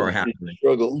of, throw our hat in the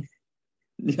struggle.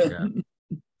 Yeah.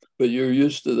 But you're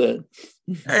used to that.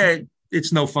 Hey,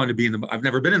 it's no fun to be I've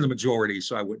never been in the majority,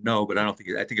 so I wouldn't know, but I think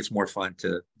it's more fun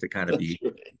to kind of be,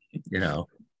 right.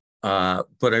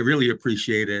 But I really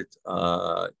appreciate it.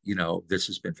 This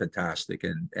has been fantastic.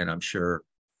 And I'm sure,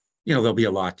 there'll be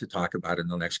a lot to talk about in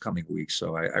the next coming weeks.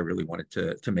 So I really wanted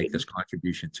to make this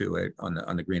contribution to it on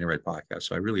the Green and Red podcast.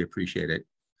 So I really appreciate it.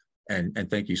 And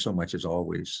thank you so much as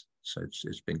always. So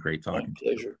it's been great talking. My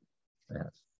pleasure. Yeah.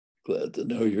 Glad to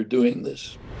know you're doing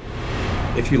this.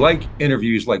 If you like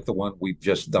interviews like the one we've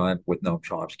just done with Noam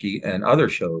Chomsky and other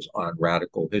shows on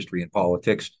radical history and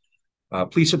politics,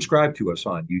 please subscribe to us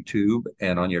on YouTube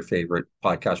and on your favorite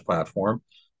podcast platform.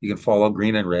 You can follow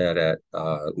Green and Red at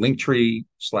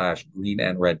Linktree/Green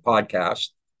and Red Podcast,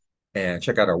 and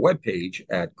check out our webpage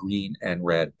at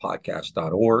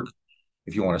greenandredpodcast.org.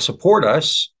 If you want to support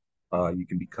us, you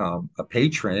can become a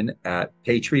patron at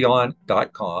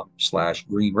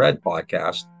patreon.com/Green Red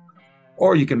Podcast.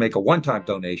 Or you can make a one-time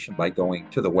donation by going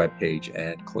to the webpage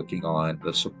and clicking on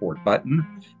the support button.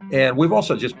 And we've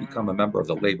also just become a member of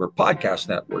the Labor Podcast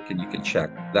Network, and you can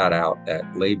check that out at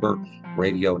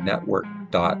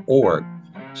laborradionetwork.org.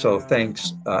 So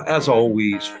thanks, as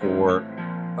always, for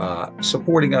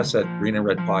supporting us at Green and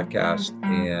Red Podcast,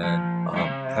 and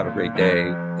have a great day,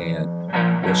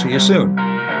 and we'll see you soon.